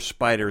there were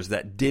spiders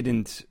that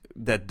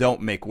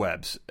don't make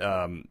webs,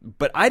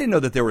 but I didn't know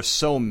that there were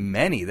so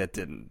many that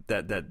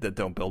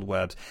don't build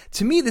webs.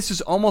 To me, this is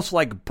almost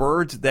like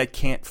birds that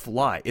can't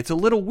fly. It's a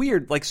little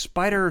weird. Like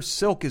spider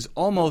silk is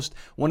almost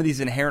one of these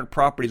inherent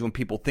properties. When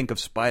people think of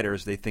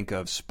spiders, they think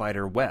of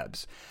spider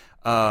webs.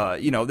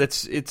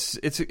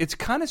 It's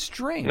kind of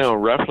strange. No,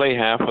 roughly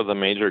half of the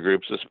major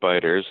groups of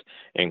spiders,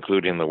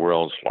 including the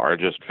world's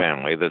largest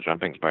family, the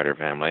jumping spider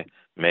family,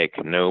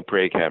 make no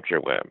prey capture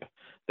web.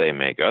 They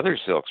make other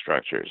silk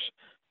structures,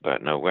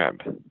 but no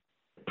web.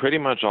 pretty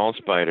much all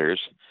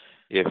spiders,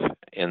 if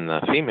in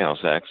the female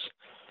sex,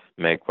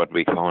 make what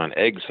we call an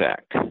egg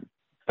sac.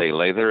 They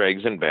lay their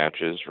eggs in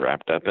batches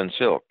wrapped up in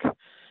silk.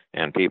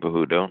 And people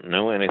who don't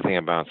know anything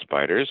about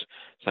spiders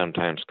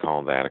sometimes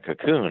call that a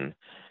cocoon,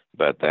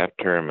 but that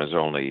term is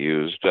only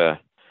used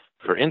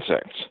for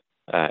insects.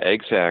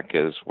 Egg sac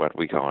is what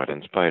we call it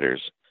in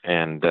spiders.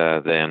 And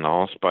then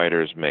all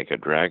spiders make a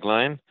drag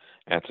line.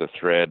 That's a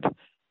thread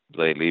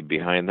they leave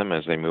behind them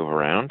as they move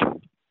around.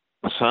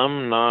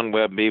 Some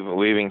non-web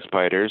weaving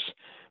spiders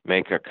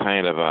make a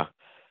kind of a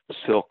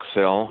silk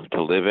cell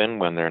to live in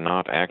when they're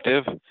not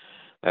active.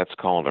 That's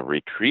called a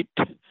retreat.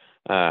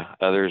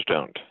 Others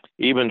don't.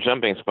 Even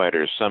jumping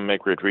spiders, some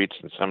make retreats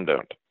and some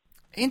don't.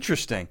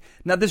 Interesting.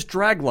 Now, this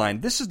drag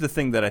line, this is the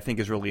thing that I think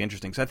is really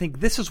interesting. So I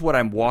think this is what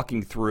I'm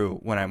walking through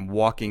when I'm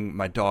walking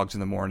my dogs in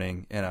the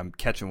morning and I'm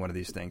catching one of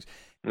these things.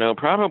 No,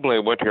 probably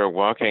what you're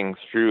walking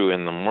through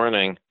in the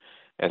morning,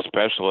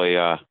 especially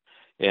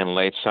in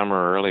late summer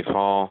or early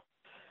fall,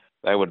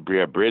 that would be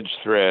a bridge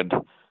thread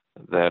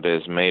that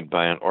is made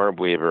by an orb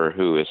weaver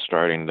who is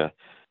starting to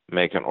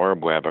make an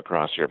orb web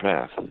across your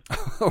path.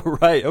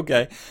 Right.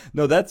 Okay.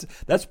 No, that's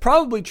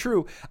probably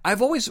true.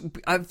 I've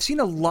seen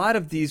a lot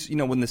of these.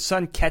 When the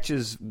sun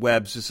catches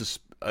webs, this is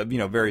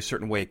very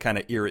certain way. Kind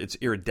of it's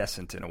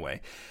iridescent in a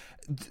way.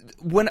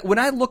 When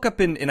I look up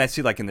and I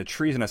see like in the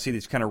trees and I see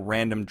these kind of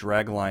random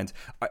drag lines,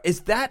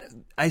 is that,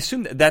 I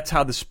assume that's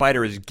how the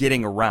spider is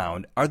getting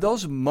around? Are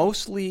those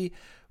mostly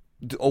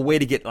a way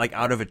to get like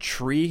out of a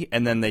tree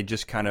and then they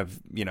just kind of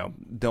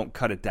don't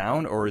cut it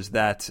down, or is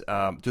that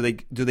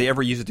do they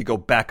ever use it to go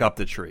back up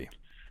the tree?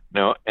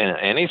 No,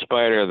 any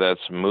spider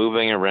that's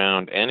moving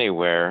around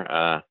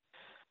anywhere,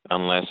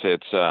 unless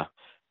it's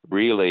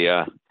really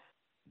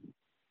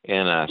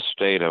in a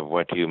state of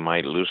what you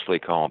might loosely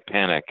call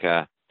panic,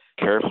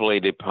 carefully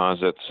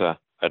deposits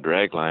a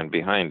drag line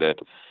behind it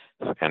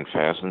and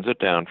fastens it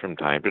down from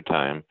time to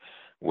time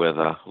with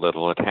a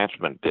little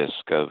attachment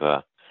disc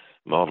of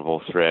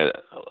multiple thread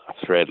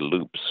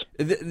loops.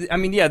 I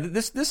mean, yeah,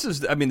 this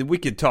is, I mean, we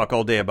could talk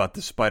all day about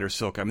the spider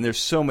silk. I mean, there's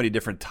so many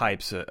different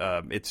types.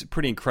 It's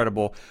pretty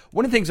incredible.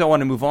 One of the things I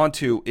want to move on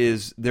to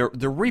is their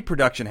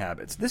reproduction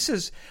habits. This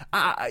is,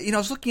 I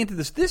was looking into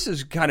this. This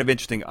is kind of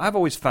interesting. I've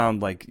always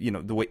found, like,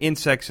 the way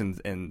insects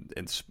and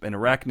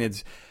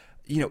arachnids,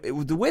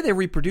 the way they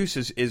reproduce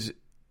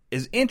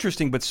is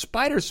interesting, but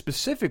spiders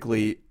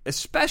specifically,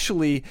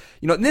 especially,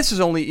 and this is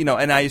only,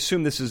 and I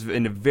assume this is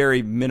in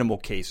very minimal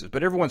cases,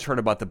 but everyone's heard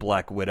about the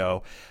black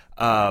widow.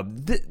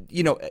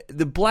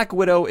 The black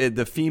widow,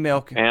 the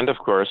female. And of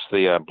course,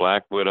 the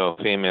black widow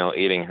female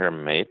eating her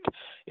mate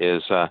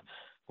is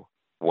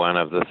one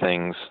of the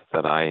things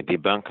that I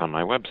debunk on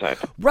my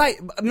website. Right.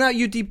 Now,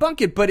 you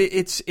debunk it, but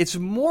it's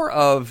more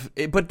of,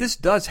 but this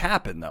does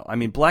happen, though. I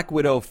mean, black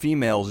widow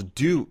females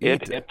do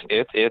eat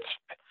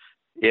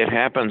It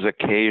happens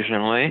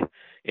occasionally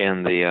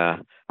in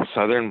the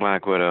southern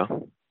black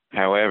widow.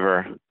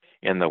 However,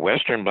 in the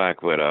western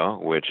black widow,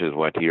 which is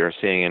what you're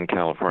seeing in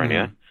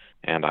California,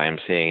 and I am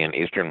seeing in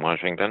eastern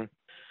Washington,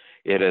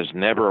 it has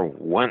never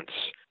once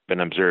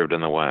been observed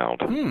in the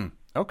wild.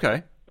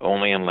 Okay.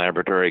 Only in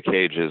laboratory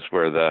cages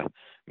where the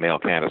male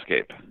can't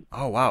escape.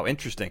 Oh, wow,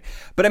 interesting.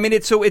 But I mean,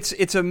 it's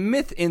a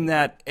myth in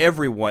that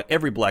every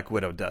black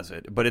widow does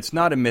it, but it's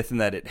not a myth in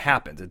that it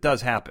happens. It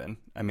does happen.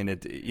 I mean,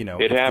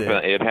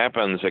 it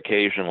happens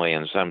occasionally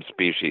in some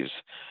species,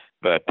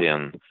 but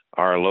in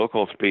our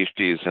local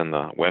species in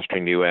the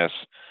western U.S.,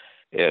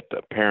 it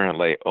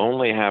apparently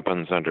only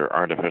happens under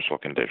artificial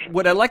conditions.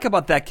 What I like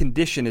about that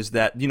condition is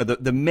that,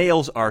 the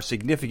males are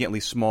significantly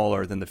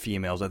smaller than the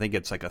females. I think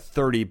it's like a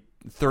 30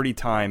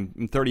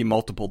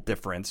 multiple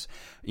difference.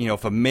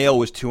 If a male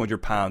was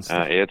 200 pounds.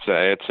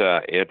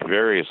 It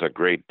varies a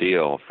great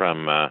deal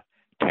from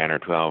 10 or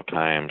 12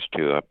 times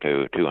to up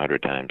to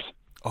 200 times.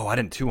 Oh, I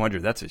didn't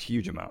 200. That's a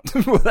huge amount.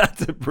 Well,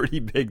 that's a pretty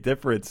big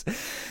difference.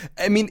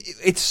 I mean,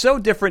 it's so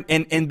different.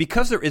 And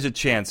because there is a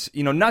chance,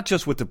 not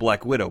just with the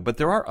black widow, but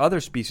there are other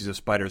species of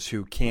spiders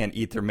who can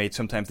eat their mates.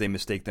 Sometimes they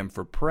mistake them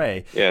for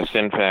prey. Yes,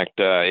 in fact,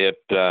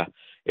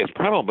 it's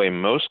probably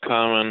most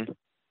common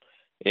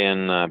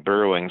in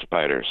burrowing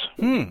spiders.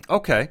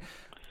 Okay.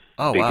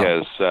 Oh,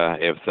 because wow.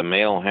 If the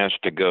male has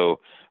to go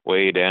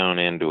way down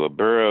into a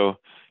burrow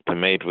to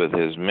mate with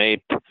his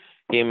mate,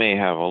 he may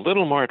have a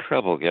little more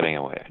trouble getting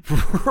away.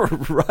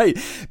 Right.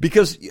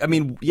 Because, I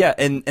mean, yeah,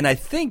 and I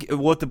think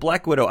with the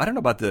black widow, I don't know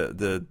about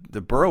the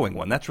burrowing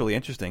one. That's really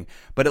interesting.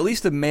 But at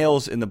least the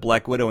males in the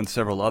black widow and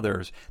several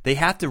others, they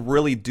have to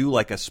really do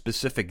like a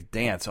specific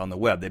dance on the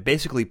web. They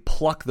basically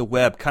pluck the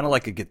web kind of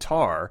like a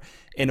guitar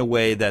in a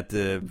way that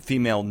the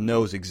female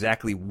knows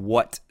exactly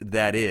what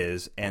that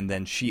is, and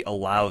then she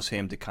allows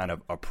him to kind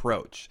of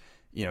approach.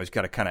 He's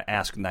got to kind of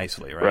ask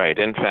nicely, right? Right.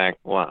 In fact,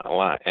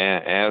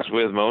 as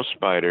with most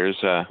spiders,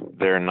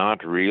 they're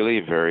not really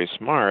very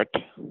smart,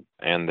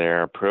 and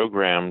they're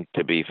programmed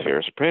to be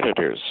fierce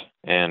predators.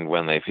 And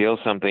when they feel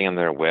something in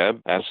their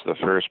web, that's the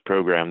first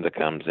program that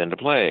comes into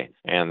play.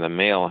 And the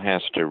male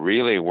has to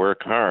really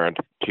work hard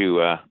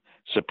to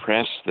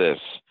suppress this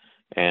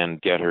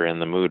and get her in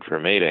the mood for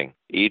mating.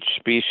 Each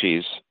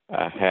species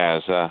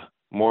has a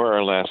more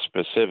or less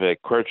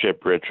specific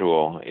courtship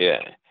ritual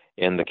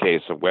in the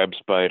case of web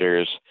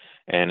spiders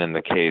and in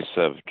the case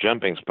of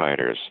jumping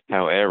spiders.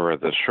 However,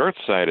 the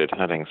short-sighted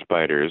hunting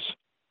spiders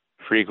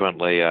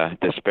frequently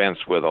dispense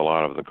with a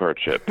lot of the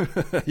courtship.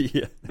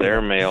 Yeah.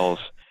 Their males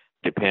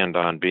depend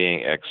on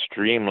being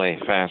extremely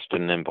fast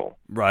and nimble.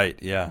 Right,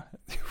 yeah.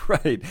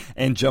 Right,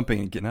 and jumping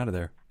and getting out of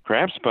there.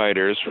 Crab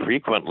spiders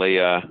frequently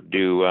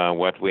do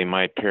what we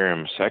might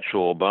term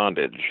sexual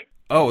bondage.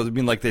 Oh, does it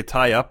mean like they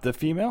tie up the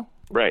female?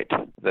 Right.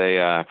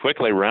 They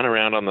quickly run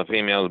around on the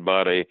female's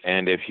body,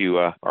 and if you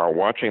are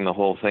watching the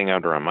whole thing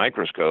under a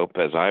microscope,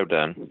 as I've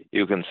done,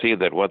 you can see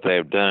that what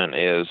they've done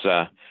is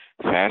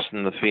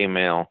fasten the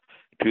female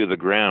to the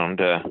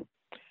ground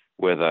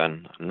with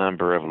a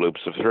number of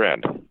loops of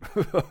thread.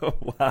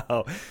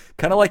 Wow.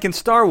 Kind of like in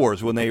Star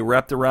Wars when they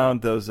wrapped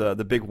around those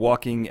the big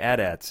walking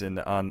AT-ATs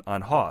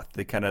on Hoth.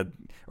 They kind of,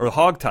 or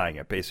hog tying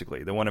it,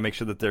 basically. They want to make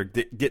sure that they're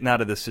getting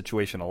out of this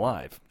situation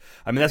alive.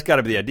 I mean, that's got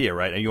to be the idea,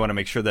 right? And you want to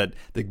make sure that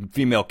the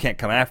female can't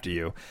come after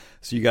you.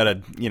 So you got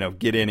to,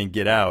 get in and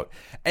get out.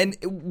 And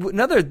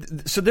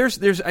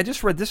there's I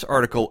just read this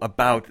article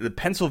about the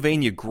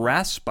Pennsylvania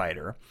grass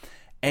spider.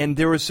 And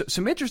there was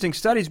some interesting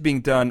studies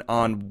being done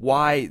on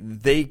why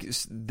they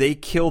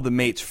kill the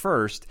mates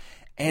first.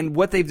 And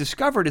what they've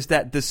discovered is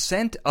that the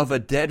scent of a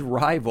dead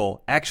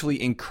rival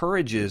actually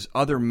encourages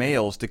other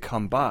males to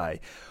come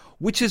by.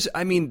 Which is,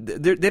 I mean,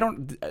 they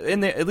don't,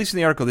 at least in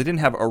the article, they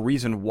didn't have a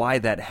reason why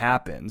that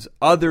happens,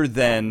 other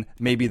than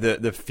maybe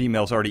the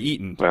female's already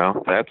eaten.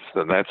 Well,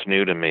 that's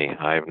new to me.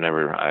 I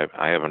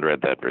haven't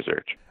read that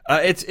research.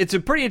 It's a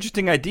pretty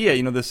interesting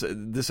idea,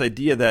 this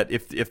idea that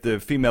if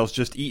the female's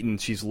just eaten,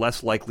 she's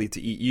less likely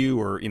to eat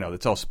you, or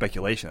it's all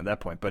speculation at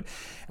that point. But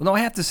no, I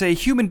have to say,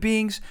 human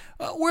beings,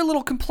 we're a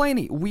little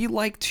complainy. We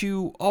like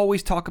to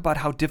always talk about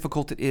how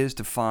difficult it is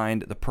to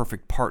find the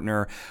perfect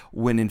partner,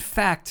 when in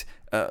fact,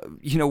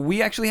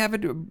 we actually have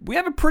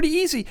it pretty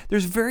easy.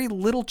 There's very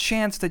little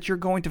chance that you're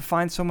going to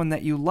find someone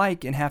that you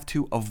like and have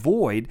to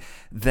avoid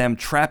them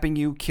trapping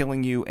you,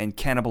 killing you, and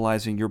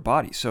cannibalizing your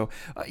body. So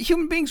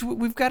human beings,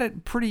 we've got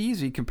it pretty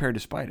easy compared to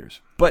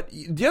spiders. But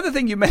the other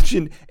thing you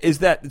mentioned is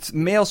that it's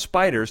male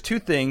spiders, two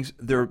things.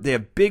 They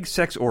have big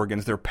sex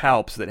organs, they're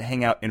palps that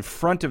hang out in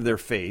front of their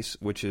face,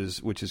 which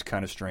is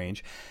kind of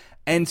strange.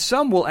 And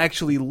some will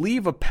actually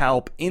leave a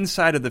palp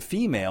inside of the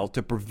female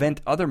to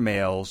prevent other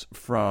males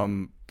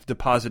from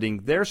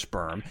depositing their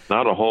sperm.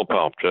 Not a whole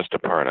palp, just a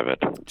part of it.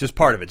 Just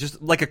part of it, just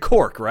like a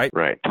cork, right?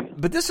 Right.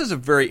 But this is a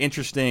very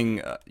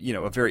interesting,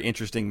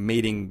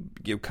 mating,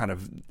 kind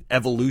of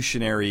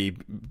evolutionary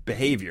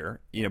behavior.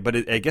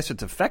 But I guess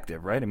it's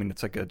effective, right? I mean,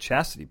 it's like a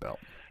chastity belt.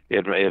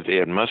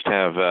 It must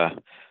have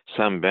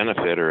some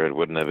benefit, or it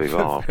wouldn't have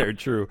evolved. Very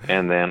true.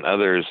 And then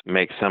others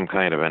make some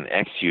kind of an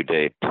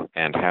exudate,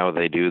 and how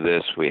they do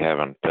this we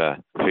haven't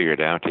figured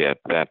out yet.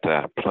 That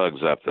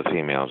plugs up the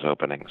female's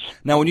openings.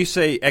 Now, when you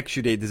say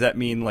exudate, does that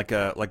mean like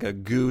a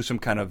goo, some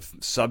kind of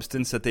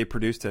substance that they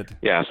produced?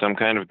 Yeah, some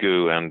kind of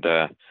goo, and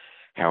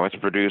how it's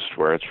produced,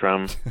 where it's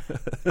from,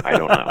 I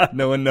don't know.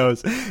 No one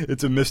knows.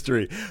 It's a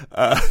mystery.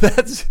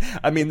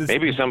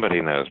 Maybe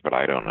somebody knows, but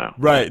I don't know.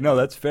 Right. No,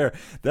 that's fair.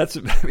 That's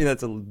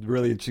a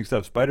really interesting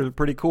stuff. Spiders are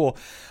pretty cool.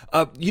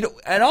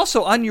 And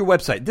also on your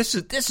website, this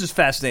is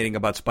fascinating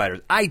about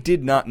spiders. I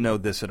did not know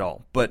this at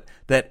all, but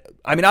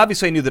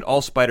obviously I knew that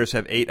all spiders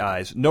have 8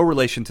 eyes, no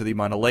relation to the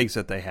amount of legs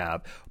that they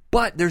have,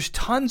 but there's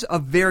tons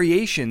of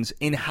variations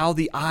in how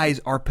the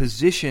eyes are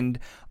positioned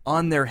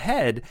on their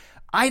head.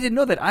 I didn't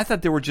know that. I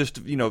thought there were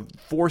just,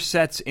 4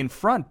 sets in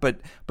front, but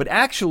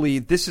actually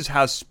this is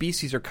how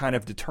species are kind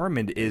of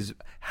determined, is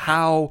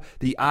how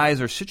the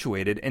eyes are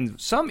situated, and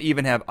some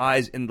even have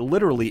eyes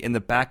literally in the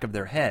back of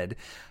their head.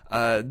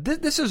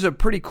 This is a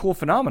pretty cool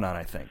phenomenon,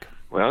 I think.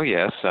 Well,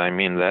 yes. I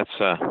mean, that's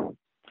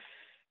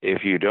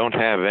if you don't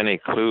have any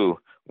clue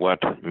what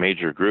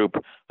major group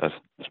a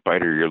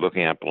spider you're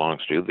looking at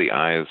belongs to, the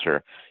eyes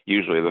are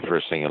usually the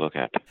first thing you look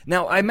at.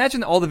 Now, I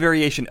imagine all the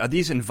variation, are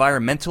these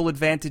environmental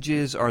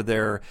advantages?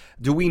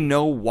 Do we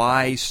know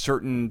why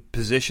certain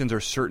positions or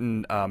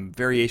certain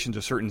variations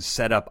or certain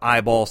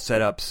eyeball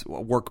setups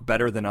work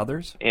better than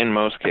others? In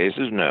most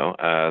cases, no.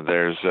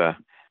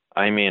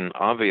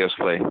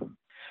 Obviously,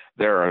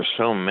 there are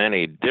so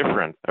many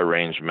different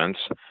arrangements.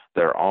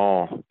 They're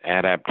all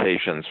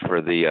adaptations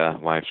for the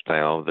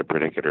lifestyle of the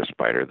particular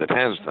spider that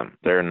has them.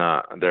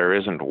 There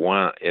isn't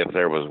one. If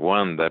there was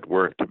one that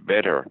worked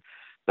better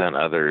than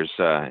others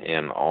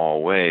in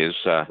all ways,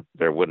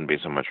 there wouldn't be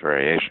so much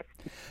variation.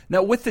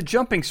 Now, with the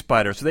jumping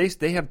spider, so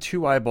they have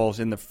 2 eyeballs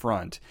in the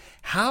front.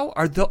 How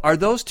are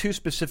those 2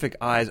 specific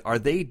eyes? Are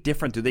they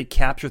different? Do they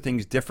capture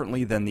things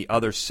differently than the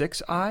other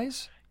 6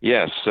 eyes?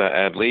 Yes,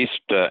 at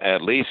least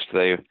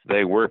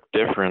they work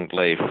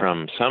differently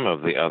from some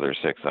of the other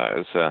 6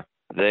 eyes.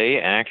 They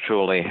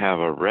actually have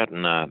a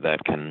retina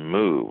that can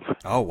move.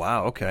 Oh,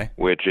 wow, okay.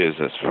 Which is,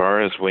 as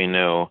far as we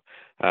know,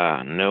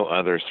 no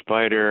other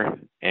spider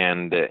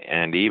and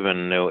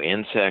even no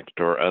insect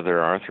or other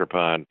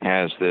arthropod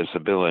has this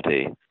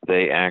ability.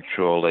 They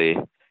actually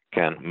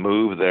can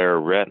move their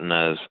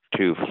retinas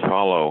to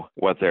follow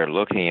what they're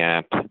looking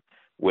at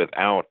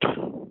without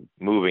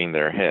moving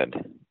their head.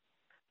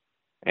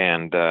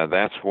 And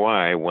that's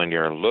why when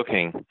you're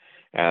looking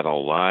at a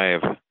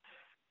live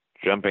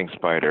jumping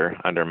spider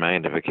under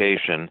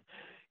magnification,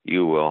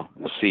 you will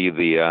see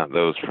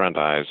those front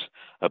eyes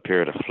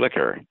appear to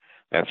flicker.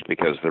 That's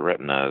because the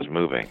retina is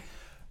moving.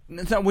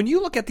 Now, when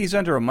you look at these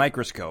under a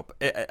microscope,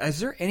 is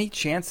there any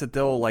chance that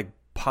they'll like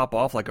pop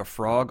off like a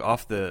frog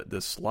off the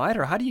slide,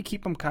 or how do you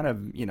keep them kind of,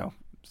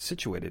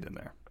 situated in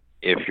there?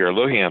 If you're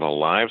looking at a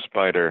live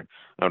spider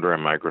under a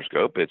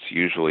microscope, it's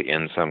usually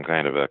in some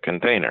kind of a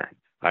container.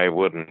 I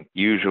wouldn't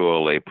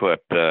usually put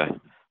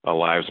a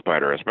live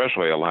spider,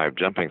 especially a live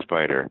jumping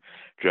spider,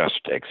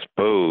 just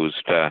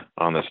exposed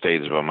on the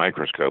stage of a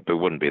microscope. It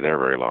wouldn't be there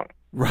very long.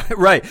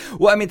 Right.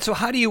 Well, I mean, so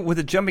how do you, with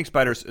the jumping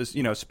spiders,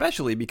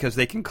 especially because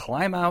they can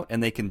climb out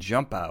and they can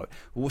jump out.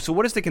 So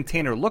what does the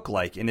container look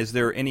like? And is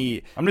there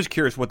any, I'm just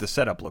curious what the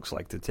setup looks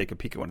like to take a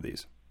peek at one of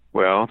these.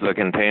 Well, the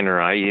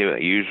container I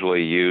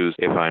usually use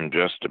if I'm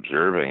just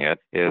observing it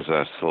is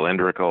a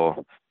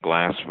cylindrical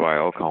glass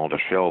vial called a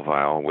shell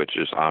vial, which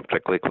is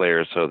optically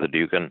clear so that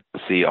you can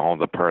see all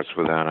the parts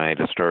without any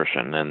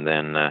distortion. And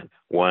then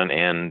one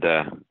end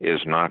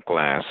is not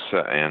glass,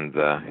 and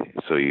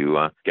so you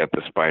get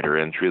the spider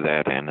in through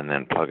that end and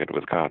then plug it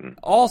with cotton.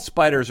 All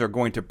spiders are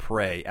going to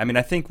prey. I mean,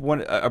 I think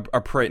one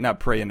are prey, not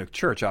prey in a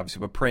church,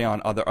 obviously, but prey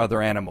on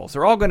other animals.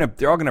 They're all going to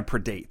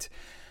predate.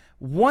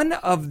 One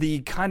of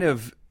the kind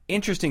of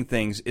interesting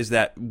things is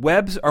that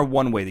webs are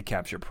one way to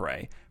capture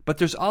prey, but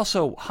there's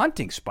also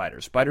hunting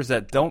spiders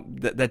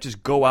that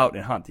just go out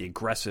and hunt, the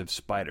aggressive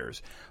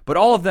spiders. But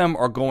all of them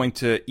are going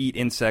to eat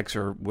insects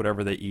or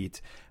whatever they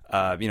eat.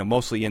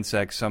 Mostly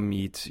insects. Some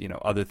eat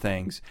other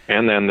things.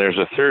 And then there's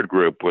a third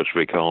group which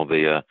we call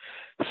the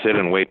sit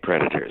and wait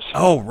predators.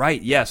 Oh,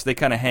 right. Yes, they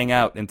kind of hang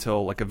out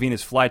until like a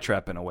Venus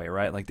flytrap in a way,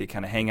 right? Like they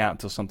kind of hang out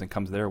until something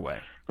comes their way.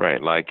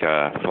 Right, like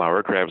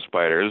flower crab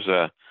spiders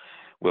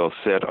will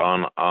sit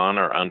on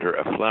or under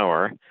a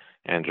flower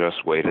and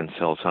just wait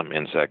until some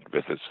insect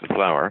visits the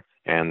flower.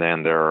 And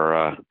then there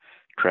are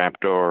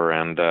trapdoor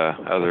and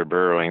other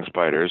burrowing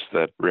spiders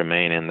that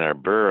remain in their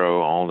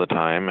burrow all the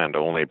time and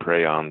only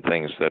prey on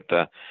things that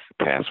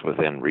pass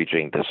within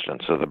reaching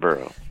distance of the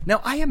burrow. Now,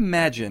 I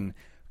imagine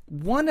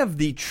one of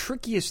the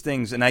trickiest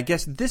things, and I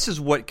guess this is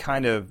what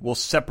kind of will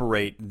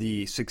separate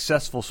the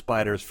successful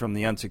spiders from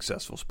the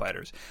unsuccessful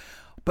spiders,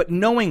 but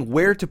knowing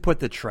where to put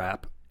the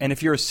trap. And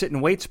if you're a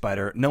sit-and-wait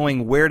spider,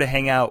 knowing where to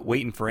hang out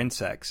waiting for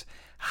insects,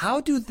 how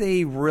do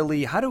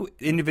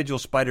individual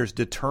spiders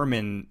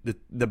determine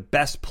the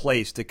best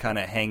place to kind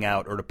of hang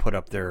out or to put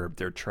up their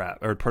trap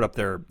or put up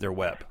their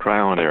web?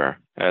 Trial and error.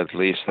 At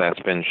least that's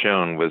been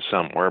shown with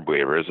some orb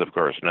weavers. Of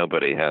course,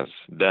 nobody has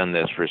done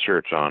this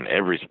research on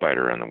every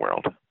spider in the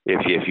world.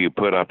 If you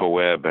put up a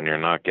web and you're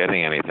not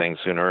getting anything,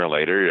 sooner or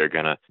later you're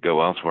going to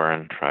go elsewhere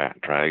and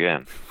try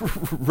again.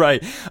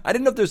 Right. I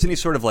didn't know if there's any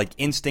sort of like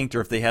instinct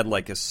or if they had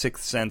like a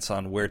sixth sense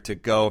on where to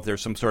go, if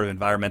there's some sort of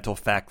environmental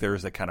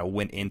factors that kind of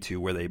went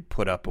into where they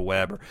put up a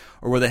web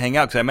or where they hang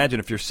out. Because I imagine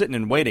if you're sitting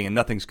and waiting and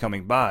nothing's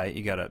coming by,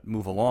 you got to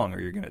move along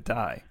or you're going to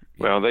die.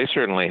 Well, they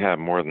certainly have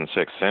more than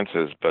six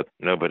senses, but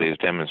nobody's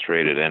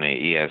demonstrated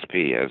any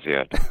ESP as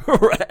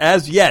yet.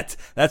 As yet.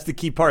 That's the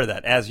key part of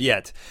that, as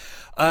yet.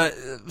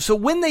 So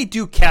when they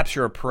do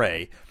capture a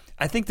prey,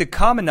 I think the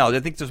common knowledge, I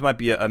think this might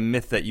be a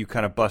myth that you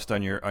kind of bust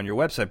on your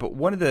website, but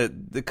one of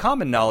the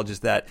common knowledge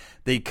is that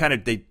they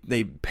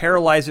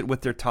paralyze it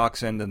with their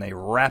toxin, then they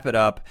wrap it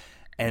up,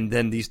 and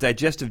then these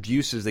digestive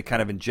juices they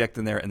kind of inject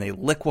in there and they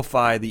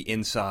liquefy the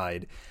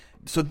inside.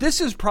 So this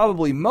is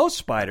probably most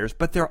spiders,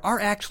 but there are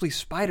actually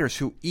spiders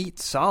who eat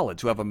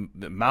solids, who have a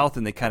mouth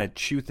and they kind of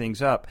chew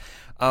things up.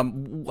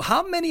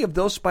 How many of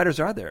those spiders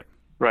are there?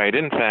 Right.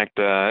 In fact,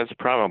 it's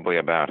probably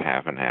about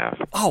half and half.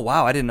 Oh,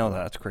 wow. I didn't know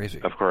that. That's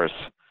crazy. Of course,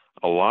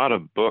 a lot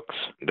of books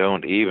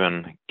don't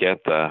even get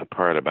the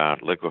part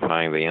about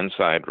liquefying the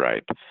inside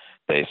right.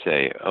 They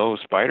say,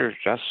 spiders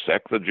just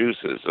suck the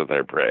juices of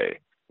their prey,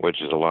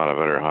 which is a lot of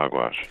utter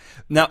hogwash.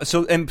 Now,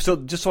 so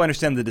just so I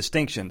understand the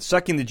distinction,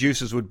 sucking the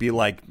juices would be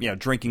like,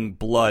 drinking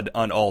blood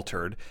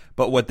unaltered.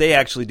 But what they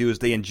actually do is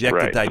they inject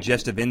a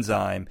digestive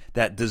enzyme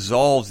that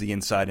dissolves the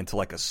inside into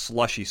like a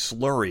slushy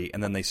slurry,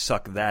 and then they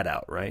suck that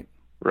out, right?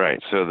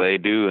 Right. So they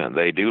do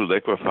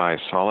liquefy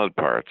solid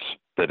parts.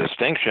 The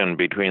distinction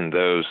between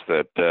those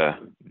that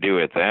do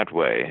it that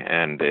way,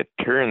 and it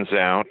turns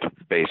out,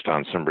 based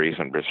on some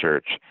recent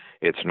research,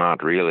 it's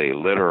not really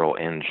literal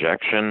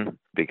injection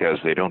because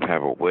they don't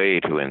have a way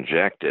to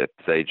inject it.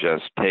 They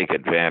just take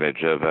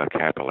advantage of a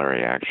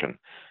capillary action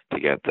to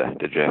get the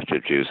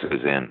digestive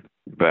juices in.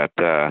 But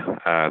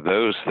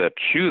those that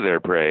chew their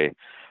prey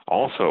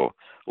also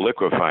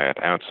liquefy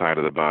it outside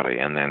of the body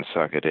and then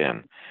suck it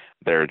in.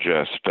 They're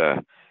just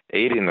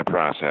aiding the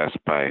process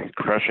by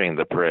crushing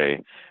the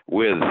prey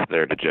with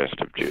their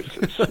digestive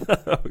juices.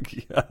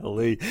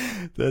 Golly,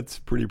 that's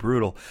pretty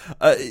brutal.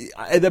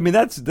 I mean,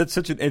 that's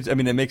such an. I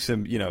mean, it makes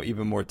them,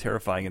 even more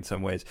terrifying in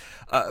some ways.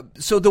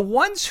 So the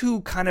ones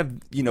who kind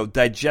of,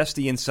 digest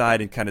the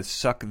inside and kind of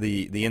suck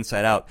the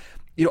inside out.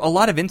 A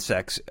lot of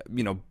insects,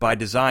 by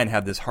design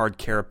have this hard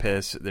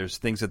carapace. There's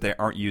things that they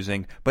aren't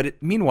using, but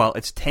meanwhile,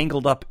 it's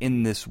tangled up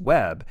in this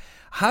web.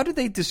 How do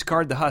they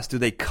discard the husk? Do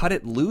they cut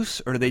it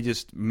loose, or do they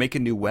just make a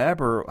new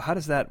web, or how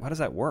does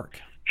that work?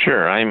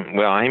 Sure.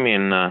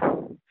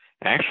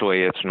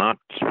 Actually, it's not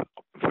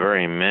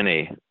very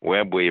many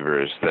web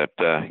weavers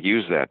that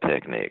use that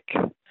technique.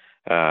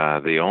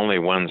 The only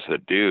ones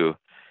that do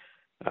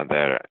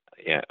that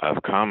of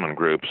common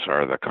groups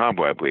are the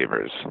cobweb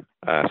weavers,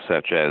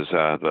 such as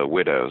the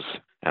widows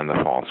and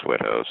the false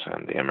widows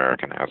and the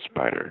American house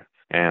spider.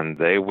 And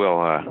they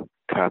will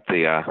cut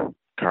the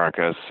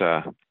carcass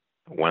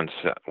once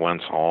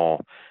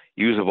all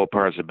usable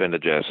parts have been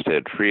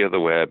digested, free of the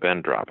web,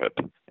 and drop it.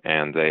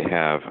 And they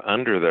have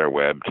under their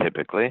web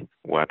typically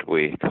what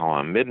we call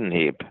a midden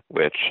heap,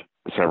 which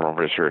several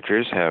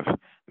researchers have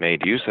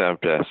made use of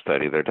to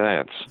study their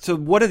diets. So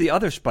what do the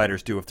other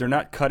spiders do if they're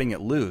not cutting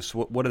it loose?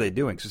 What are they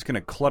doing? Because it's going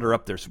to clutter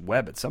up their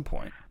web at some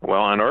point.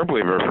 Well, an orb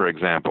weaver, for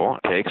example,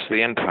 takes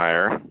the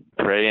entire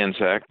prey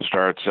insect,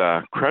 starts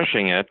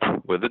crushing it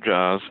with the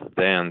jaws,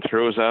 then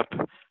throws up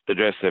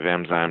digestive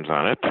enzymes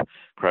on it,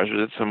 crushes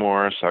it some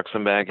more, sucks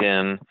them back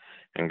in,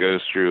 and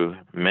goes through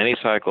many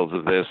cycles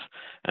of this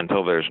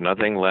until there's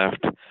nothing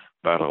left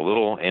but a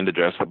little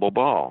indigestible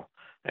ball,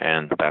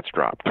 and that's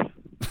dropped.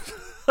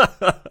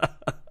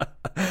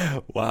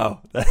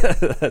 Wow,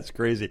 that's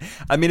crazy.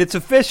 I mean, it's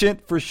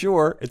efficient for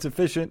sure. It's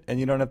efficient, and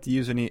you don't have to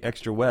use any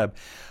extra web.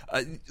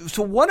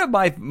 So one of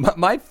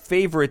my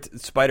favorite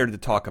spider to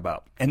talk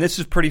about, and this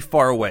is pretty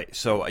far away,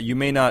 so you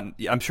may not.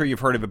 I'm sure you've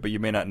heard of it, but you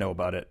may not know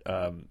about it.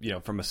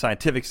 From a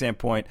scientific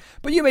standpoint,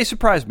 but you may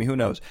surprise me. Who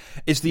knows?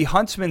 Is the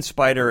huntsman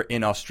spider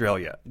in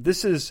Australia?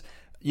 This is.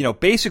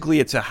 Basically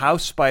it's a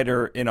house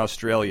spider in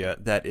Australia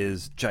that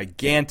is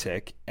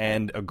gigantic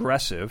and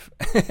aggressive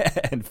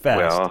and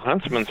fast. Well,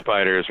 huntsman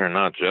spiders are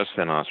not just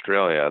in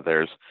Australia.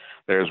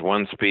 There's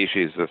one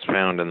species that's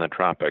found in the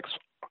tropics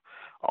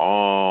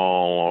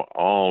all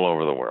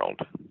over the world.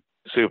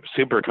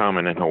 Super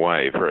common in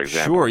Hawaii, for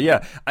example. Sure,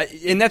 yeah,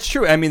 and that's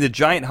true. I mean, the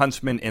giant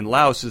huntsman in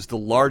Laos has the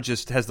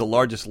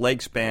largest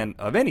leg span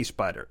of any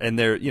spider, and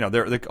they're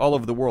all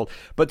over the world.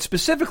 But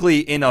specifically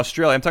in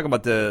Australia, I'm talking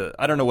about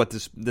I don't know what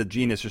the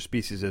genus or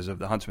species is of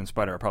the huntsman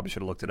spider. I probably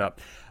should have looked it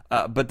up.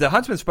 But the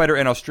huntsman spider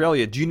in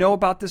Australia, do you know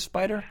about this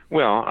spider?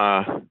 Well,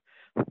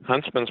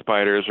 huntsman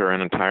spiders are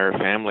an entire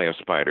family of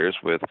spiders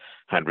with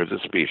hundreds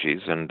of species,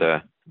 and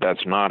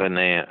that's not a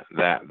name.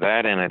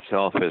 That in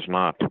itself is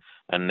not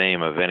a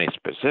name of any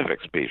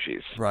specific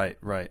species. Right.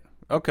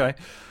 Okay.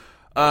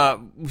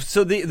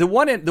 So the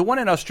one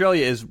in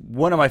Australia is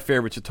one of my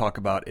favorites to talk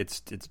about.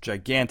 It's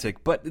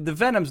gigantic, but the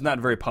venom's not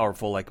very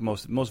powerful. Like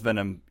most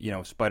venom,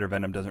 spider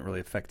venom doesn't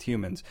really affect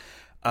humans.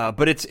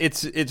 But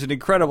it's an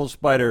incredible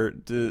spider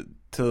to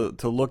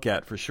look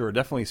at for sure.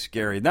 Definitely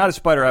scary. Not a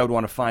spider I would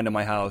want to find in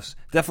my house.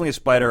 Definitely a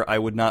spider I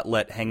would not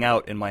let hang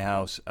out in my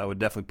house. I would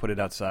definitely put it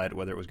outside,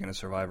 whether it was going to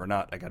survive or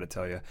not. I got to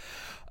tell you.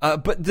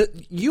 But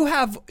you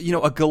have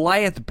a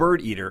Goliath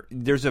bird eater.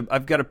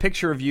 I've got a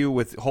picture of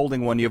you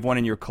holding one. You have one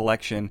in your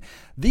collection.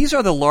 These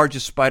are the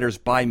largest spiders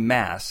by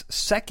mass,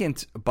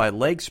 second by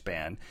leg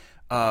span.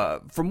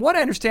 From what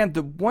I understand,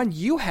 the one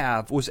you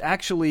have was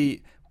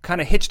actually kind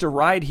of hitched a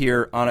ride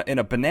here in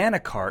a banana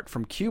cart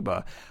from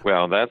Cuba.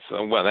 Well, that's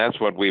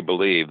what we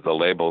believe. The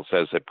label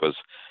says it was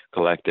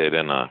collected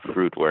in a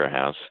fruit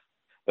warehouse.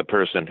 The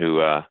person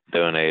who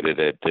donated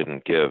it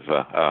didn't give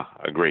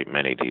a great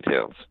many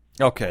details.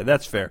 Okay,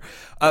 that's fair.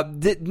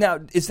 Now,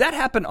 does that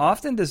happen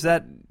often? Does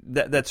that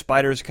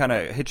spiders kind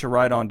of hitch a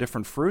ride on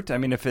different fruit? I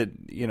mean, if it,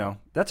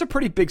 that's a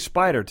pretty big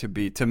spider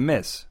to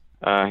miss.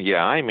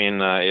 Yeah, I mean,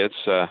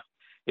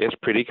 it's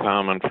pretty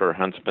common for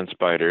huntsman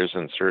spiders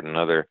and certain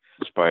other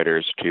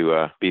spiders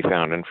to be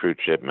found in fruit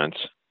shipments.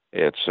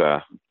 It's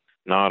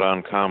not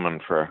uncommon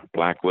for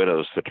black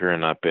widows to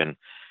turn up in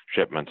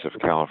shipments of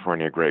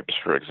California grapes,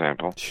 for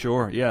example.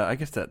 Sure, yeah, I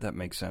guess that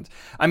makes sense.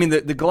 I mean,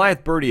 the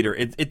Goliath bird eater,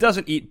 it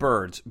doesn't eat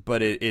birds,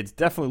 but it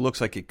definitely looks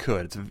like it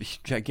could. It's a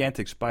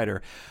gigantic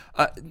spider.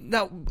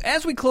 Now,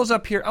 as we close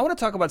up here, I want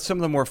to talk about some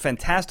of the more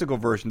fantastical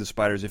versions of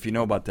spiders, if you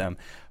know about them.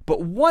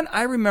 But one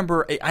I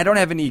remember, I don't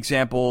have any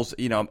examples.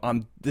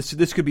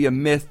 This could be a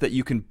myth that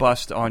you can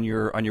bust on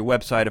your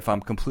website if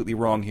I'm completely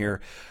wrong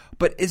here.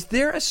 But is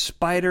there a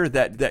spider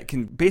that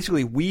can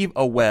basically weave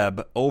a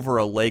web over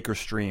a lake or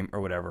stream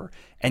or whatever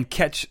and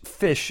catch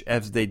fish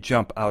as they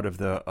jump out of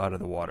the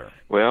water?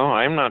 Well,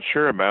 I'm not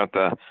sure about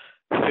the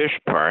fish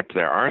part.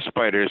 There are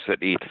spiders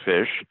that eat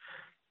fish,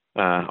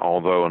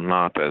 although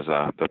not as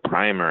the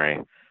primary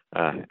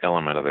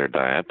element of their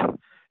diet.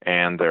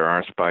 And there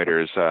are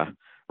spiders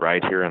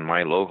right here in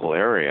my local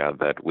area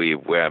that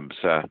weave webs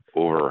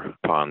over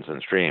ponds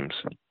and streams.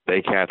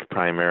 They catch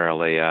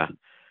primarily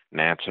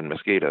gnats and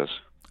mosquitoes.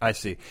 I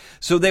see.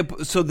 So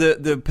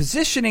the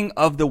positioning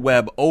of the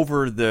web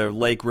over the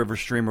lake, river,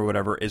 stream, or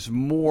whatever is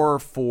more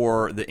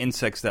for the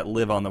insects that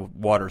live on the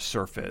water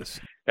surface.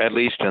 At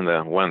least in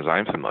the ones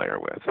I'm familiar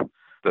with.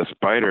 The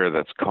spider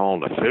that's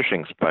called a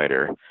fishing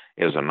spider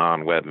is a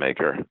non-web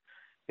maker.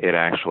 It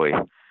actually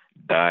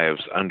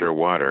dives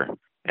underwater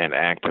and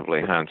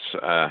actively hunts,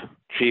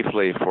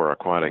 chiefly for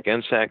aquatic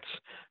insects,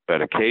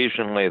 but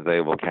occasionally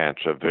they will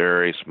catch a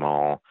very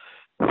small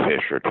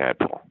fish or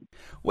tadpole.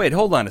 Wait,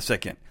 hold on a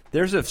second.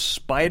 There's a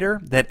spider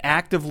that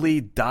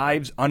actively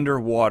dives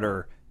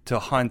underwater to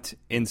hunt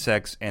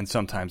insects and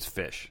sometimes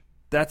fish.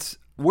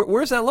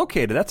 Where's that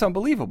located? That's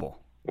unbelievable.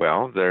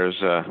 Well,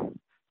 there's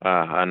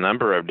a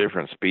number of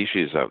different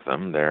species of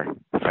them. They're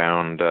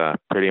found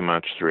pretty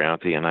much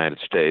throughout the United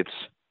States.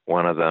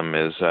 One of them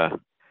is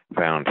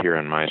found here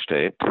in my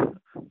state,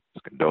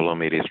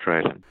 Dolomedes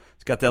triton.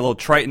 It's got that little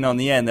triton on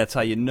the end. That's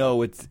how you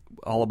know it's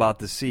all about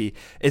the sea.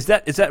 Is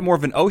that more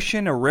of an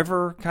ocean, a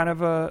river kind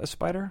of a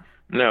spider?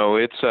 No,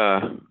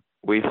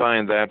 we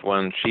find that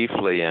one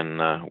chiefly in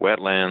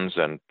wetlands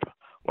and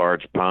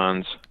large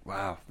ponds.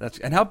 Wow,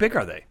 and how big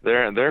are they?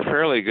 They're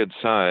fairly good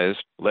size.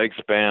 Leg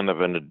span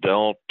of an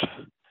adult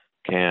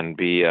can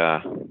be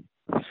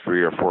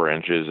 3 or 4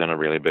 inches in a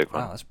really big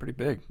one. Wow, that's pretty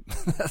big.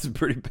 That's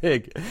pretty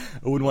big. I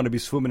wouldn't want to be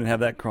swimming and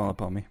have that crawl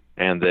up on me.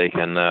 And they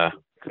can,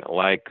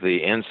 like the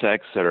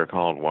insects that are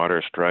called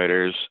water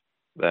striders,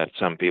 that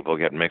some people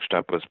get mixed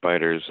up with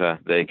spiders,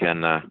 they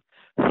can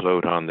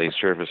float on the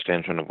surface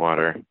tension of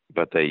water,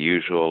 but they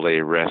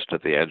usually rest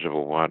at the edge of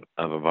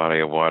a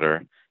body of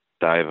water,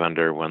 dive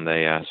under when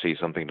they see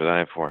something to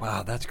dive for.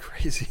 Wow, that's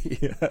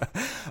crazy.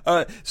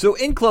 So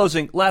in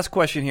closing, last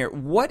question here.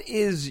 What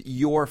is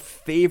your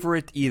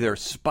favorite either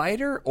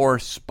spider or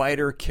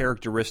spider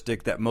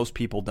characteristic that most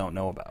people don't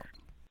know about?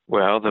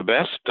 Well, the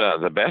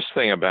best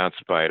thing about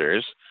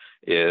spiders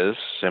is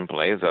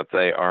simply that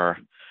they are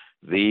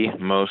the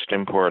most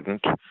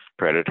important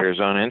predators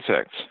on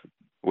insects.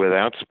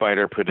 Without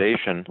spider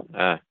predation,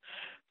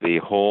 the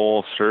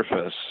whole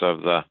surface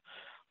of the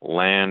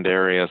land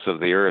areas of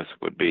the earth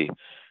would be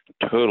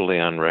totally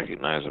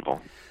unrecognizable.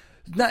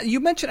 Now, you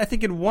mentioned, I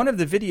think in one of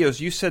the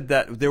videos, you said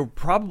that there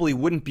probably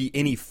wouldn't be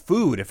any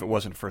food if it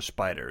wasn't for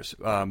spiders,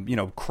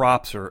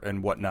 crops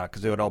and whatnot,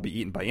 because they would all be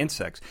eaten by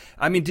insects.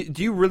 I mean,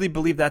 do you really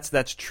believe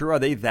that's true? Are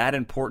they that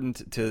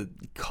important to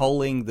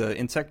culling the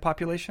insect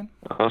population?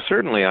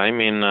 Certainly. I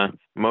mean,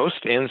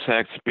 most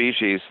insect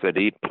species that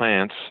eat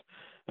plants,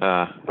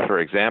 for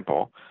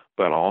example,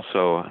 but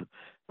also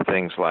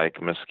things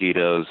like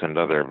mosquitoes and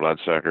other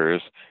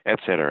bloodsuckers, et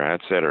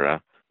cetera,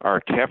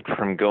 are kept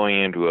from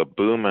going into a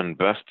boom and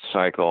bust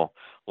cycle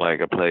like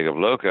a plague of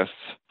locusts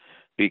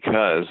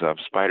because of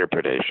spider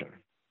predation.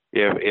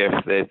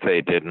 If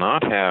they did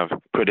not have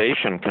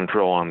predation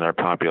control on their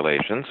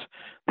populations,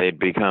 they'd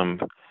become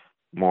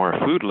more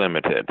food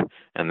limited,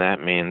 and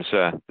that means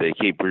they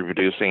keep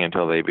reproducing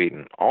until they've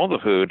eaten all the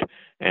food,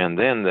 and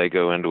then they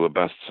go into a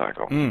bust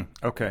cycle.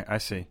 Okay, I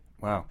see.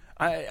 Wow.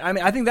 I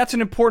mean, I think that's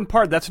an important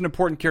part. That's an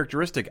important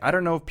characteristic. I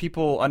don't know if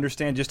people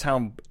understand just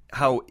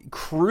how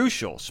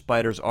crucial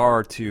spiders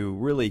are to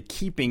really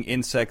keeping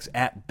insects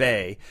at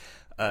bay.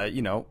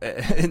 No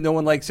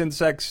one likes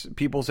insects.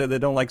 People say they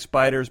don't like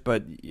spiders,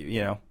 but,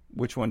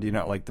 which one do you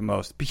not like the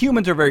most? But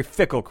humans are very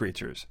fickle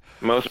creatures.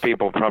 Most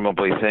people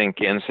probably think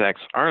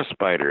insects are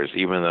spiders,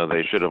 even though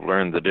they should have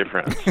learned the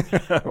difference.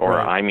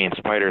 Right.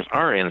 Spiders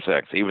are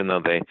insects, even though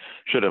they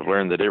should have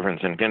learned the difference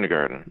in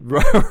kindergarten.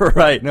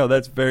 Right. No,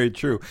 that's very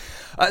true.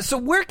 So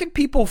where can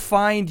people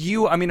find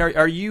you? I mean,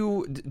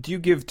 do you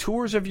give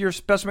tours of your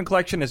specimen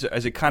collection? Is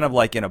it kind of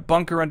like in a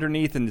bunker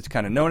underneath and it's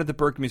kind of known at the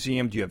Burke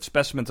Museum? Do you have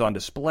specimens on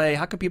display?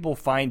 How can people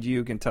find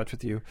you, get in touch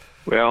with you?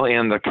 Well,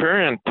 in the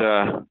current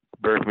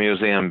Burke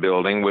Museum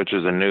building, which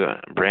is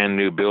a brand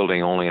new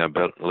building, only a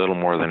little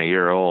more than a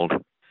year old.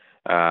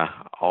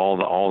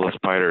 All the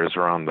spiders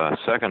are on the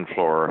second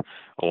floor,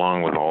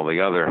 along with all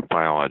the other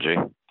biology,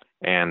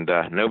 and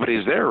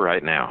nobody's there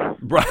right now.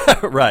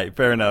 Right.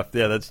 Fair enough.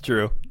 Yeah, that's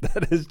true.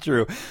 That is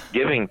true.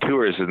 Giving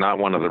tours is not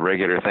one of the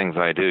regular things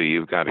I do.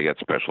 You've got to get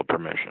special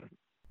permission.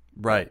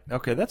 Right.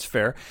 Okay, that's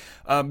fair.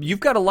 You've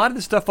got a lot of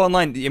this stuff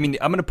online. I mean,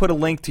 I'm going to put a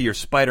link to your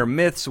spider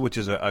myths, which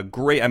is a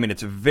great,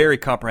 it's a very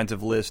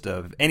comprehensive list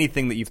of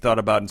anything that you've thought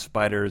about in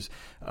spiders.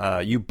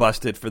 You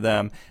busted for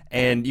them.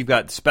 And you've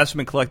got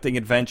specimen collecting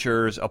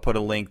adventures. I'll put a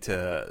link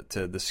to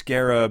the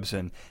scarabs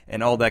and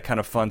all that kind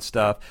of fun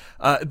stuff.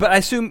 But I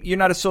assume you're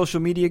not a social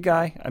media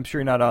guy? I'm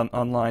sure you're not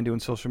online doing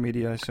social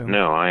media, I assume?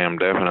 No, I am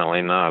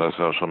definitely not a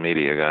social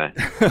media guy.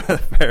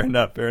 Fair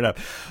enough.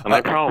 And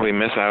I probably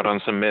miss out on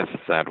some myths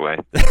that way.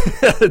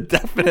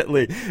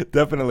 Definitely.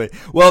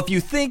 Well, if you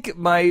think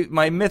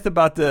my myth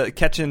about the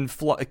catching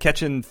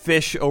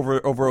fish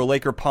over a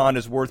lake or pond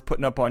is worth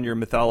putting up on your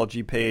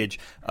mythology page,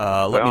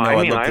 let me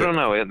know. I don't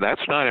know.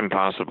 That's not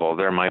impossible.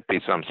 There might be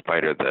some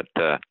spider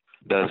that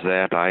does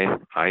that.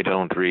 I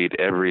don't read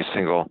every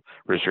single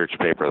research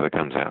paper that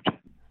comes out.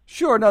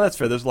 Sure, no, that's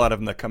fair. There's a lot of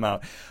them that come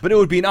out. But it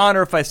would be an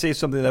honor if I say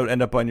something that would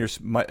end up on your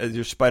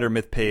Spider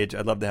Myth page.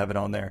 I'd love to have it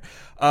on there.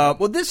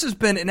 Well, this has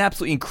been an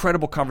absolutely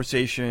incredible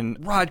conversation.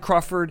 Rod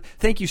Crawford,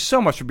 thank you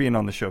so much for being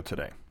on the show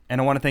today. And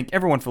I want to thank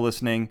everyone for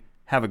listening.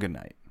 Have a good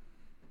night.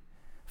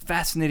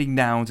 Fascinating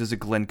Nouns is a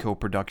Glencoe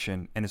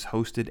production and is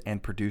hosted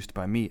and produced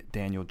by me,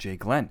 Daniel J.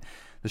 Glenn.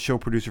 The show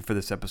producer for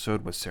this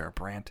episode was Sarah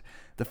Brandt.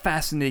 The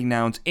Fascinating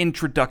Nouns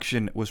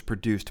introduction was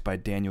produced by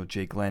Daniel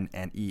J. Glenn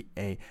and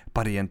E.A.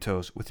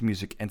 Barrientos, with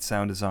music and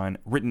sound design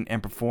written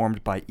and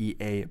performed by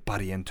E.A.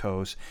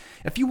 Barrientos.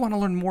 If you want to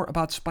learn more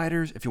about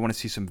spiders, if you want to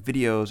see some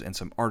videos and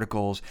some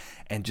articles,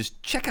 and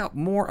just check out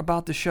more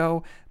about the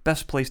show,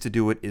 best place to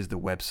do it is the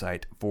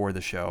website for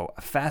the show,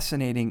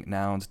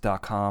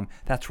 fascinatingnouns.com.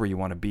 That's where you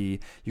want to be.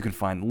 You can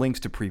find links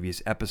to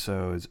previous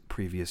episodes,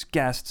 previous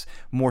guests,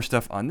 more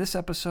stuff on this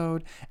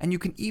episode, and you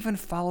can even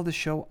follow the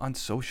show on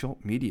social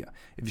media.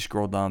 If you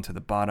scroll down to the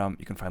bottom,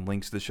 you can find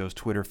links to the show's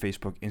Twitter,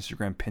 Facebook,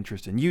 Instagram,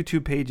 Pinterest, and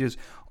YouTube pages,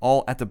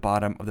 all at the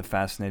bottom of the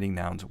Fascinating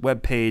Nouns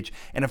webpage.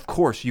 And of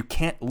course, you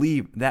can't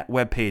leave that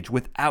webpage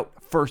without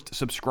first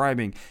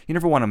subscribing. You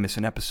never want to miss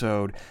an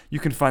episode. You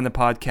can find the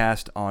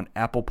podcast on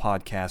Apple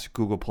Podcasts,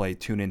 Google Play,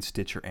 TuneIn,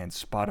 Stitcher, and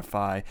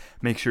Spotify.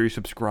 Make sure you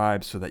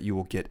subscribe so that you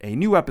will get a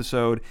new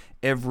episode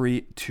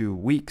every 2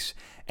 weeks.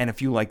 And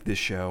if you like this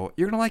show,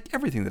 you're going to like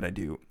everything that I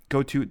do.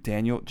 Go to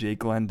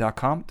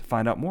danieljglenn.com to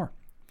find out more.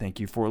 Thank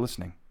you for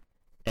listening.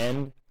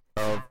 End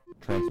of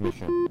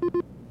transmission.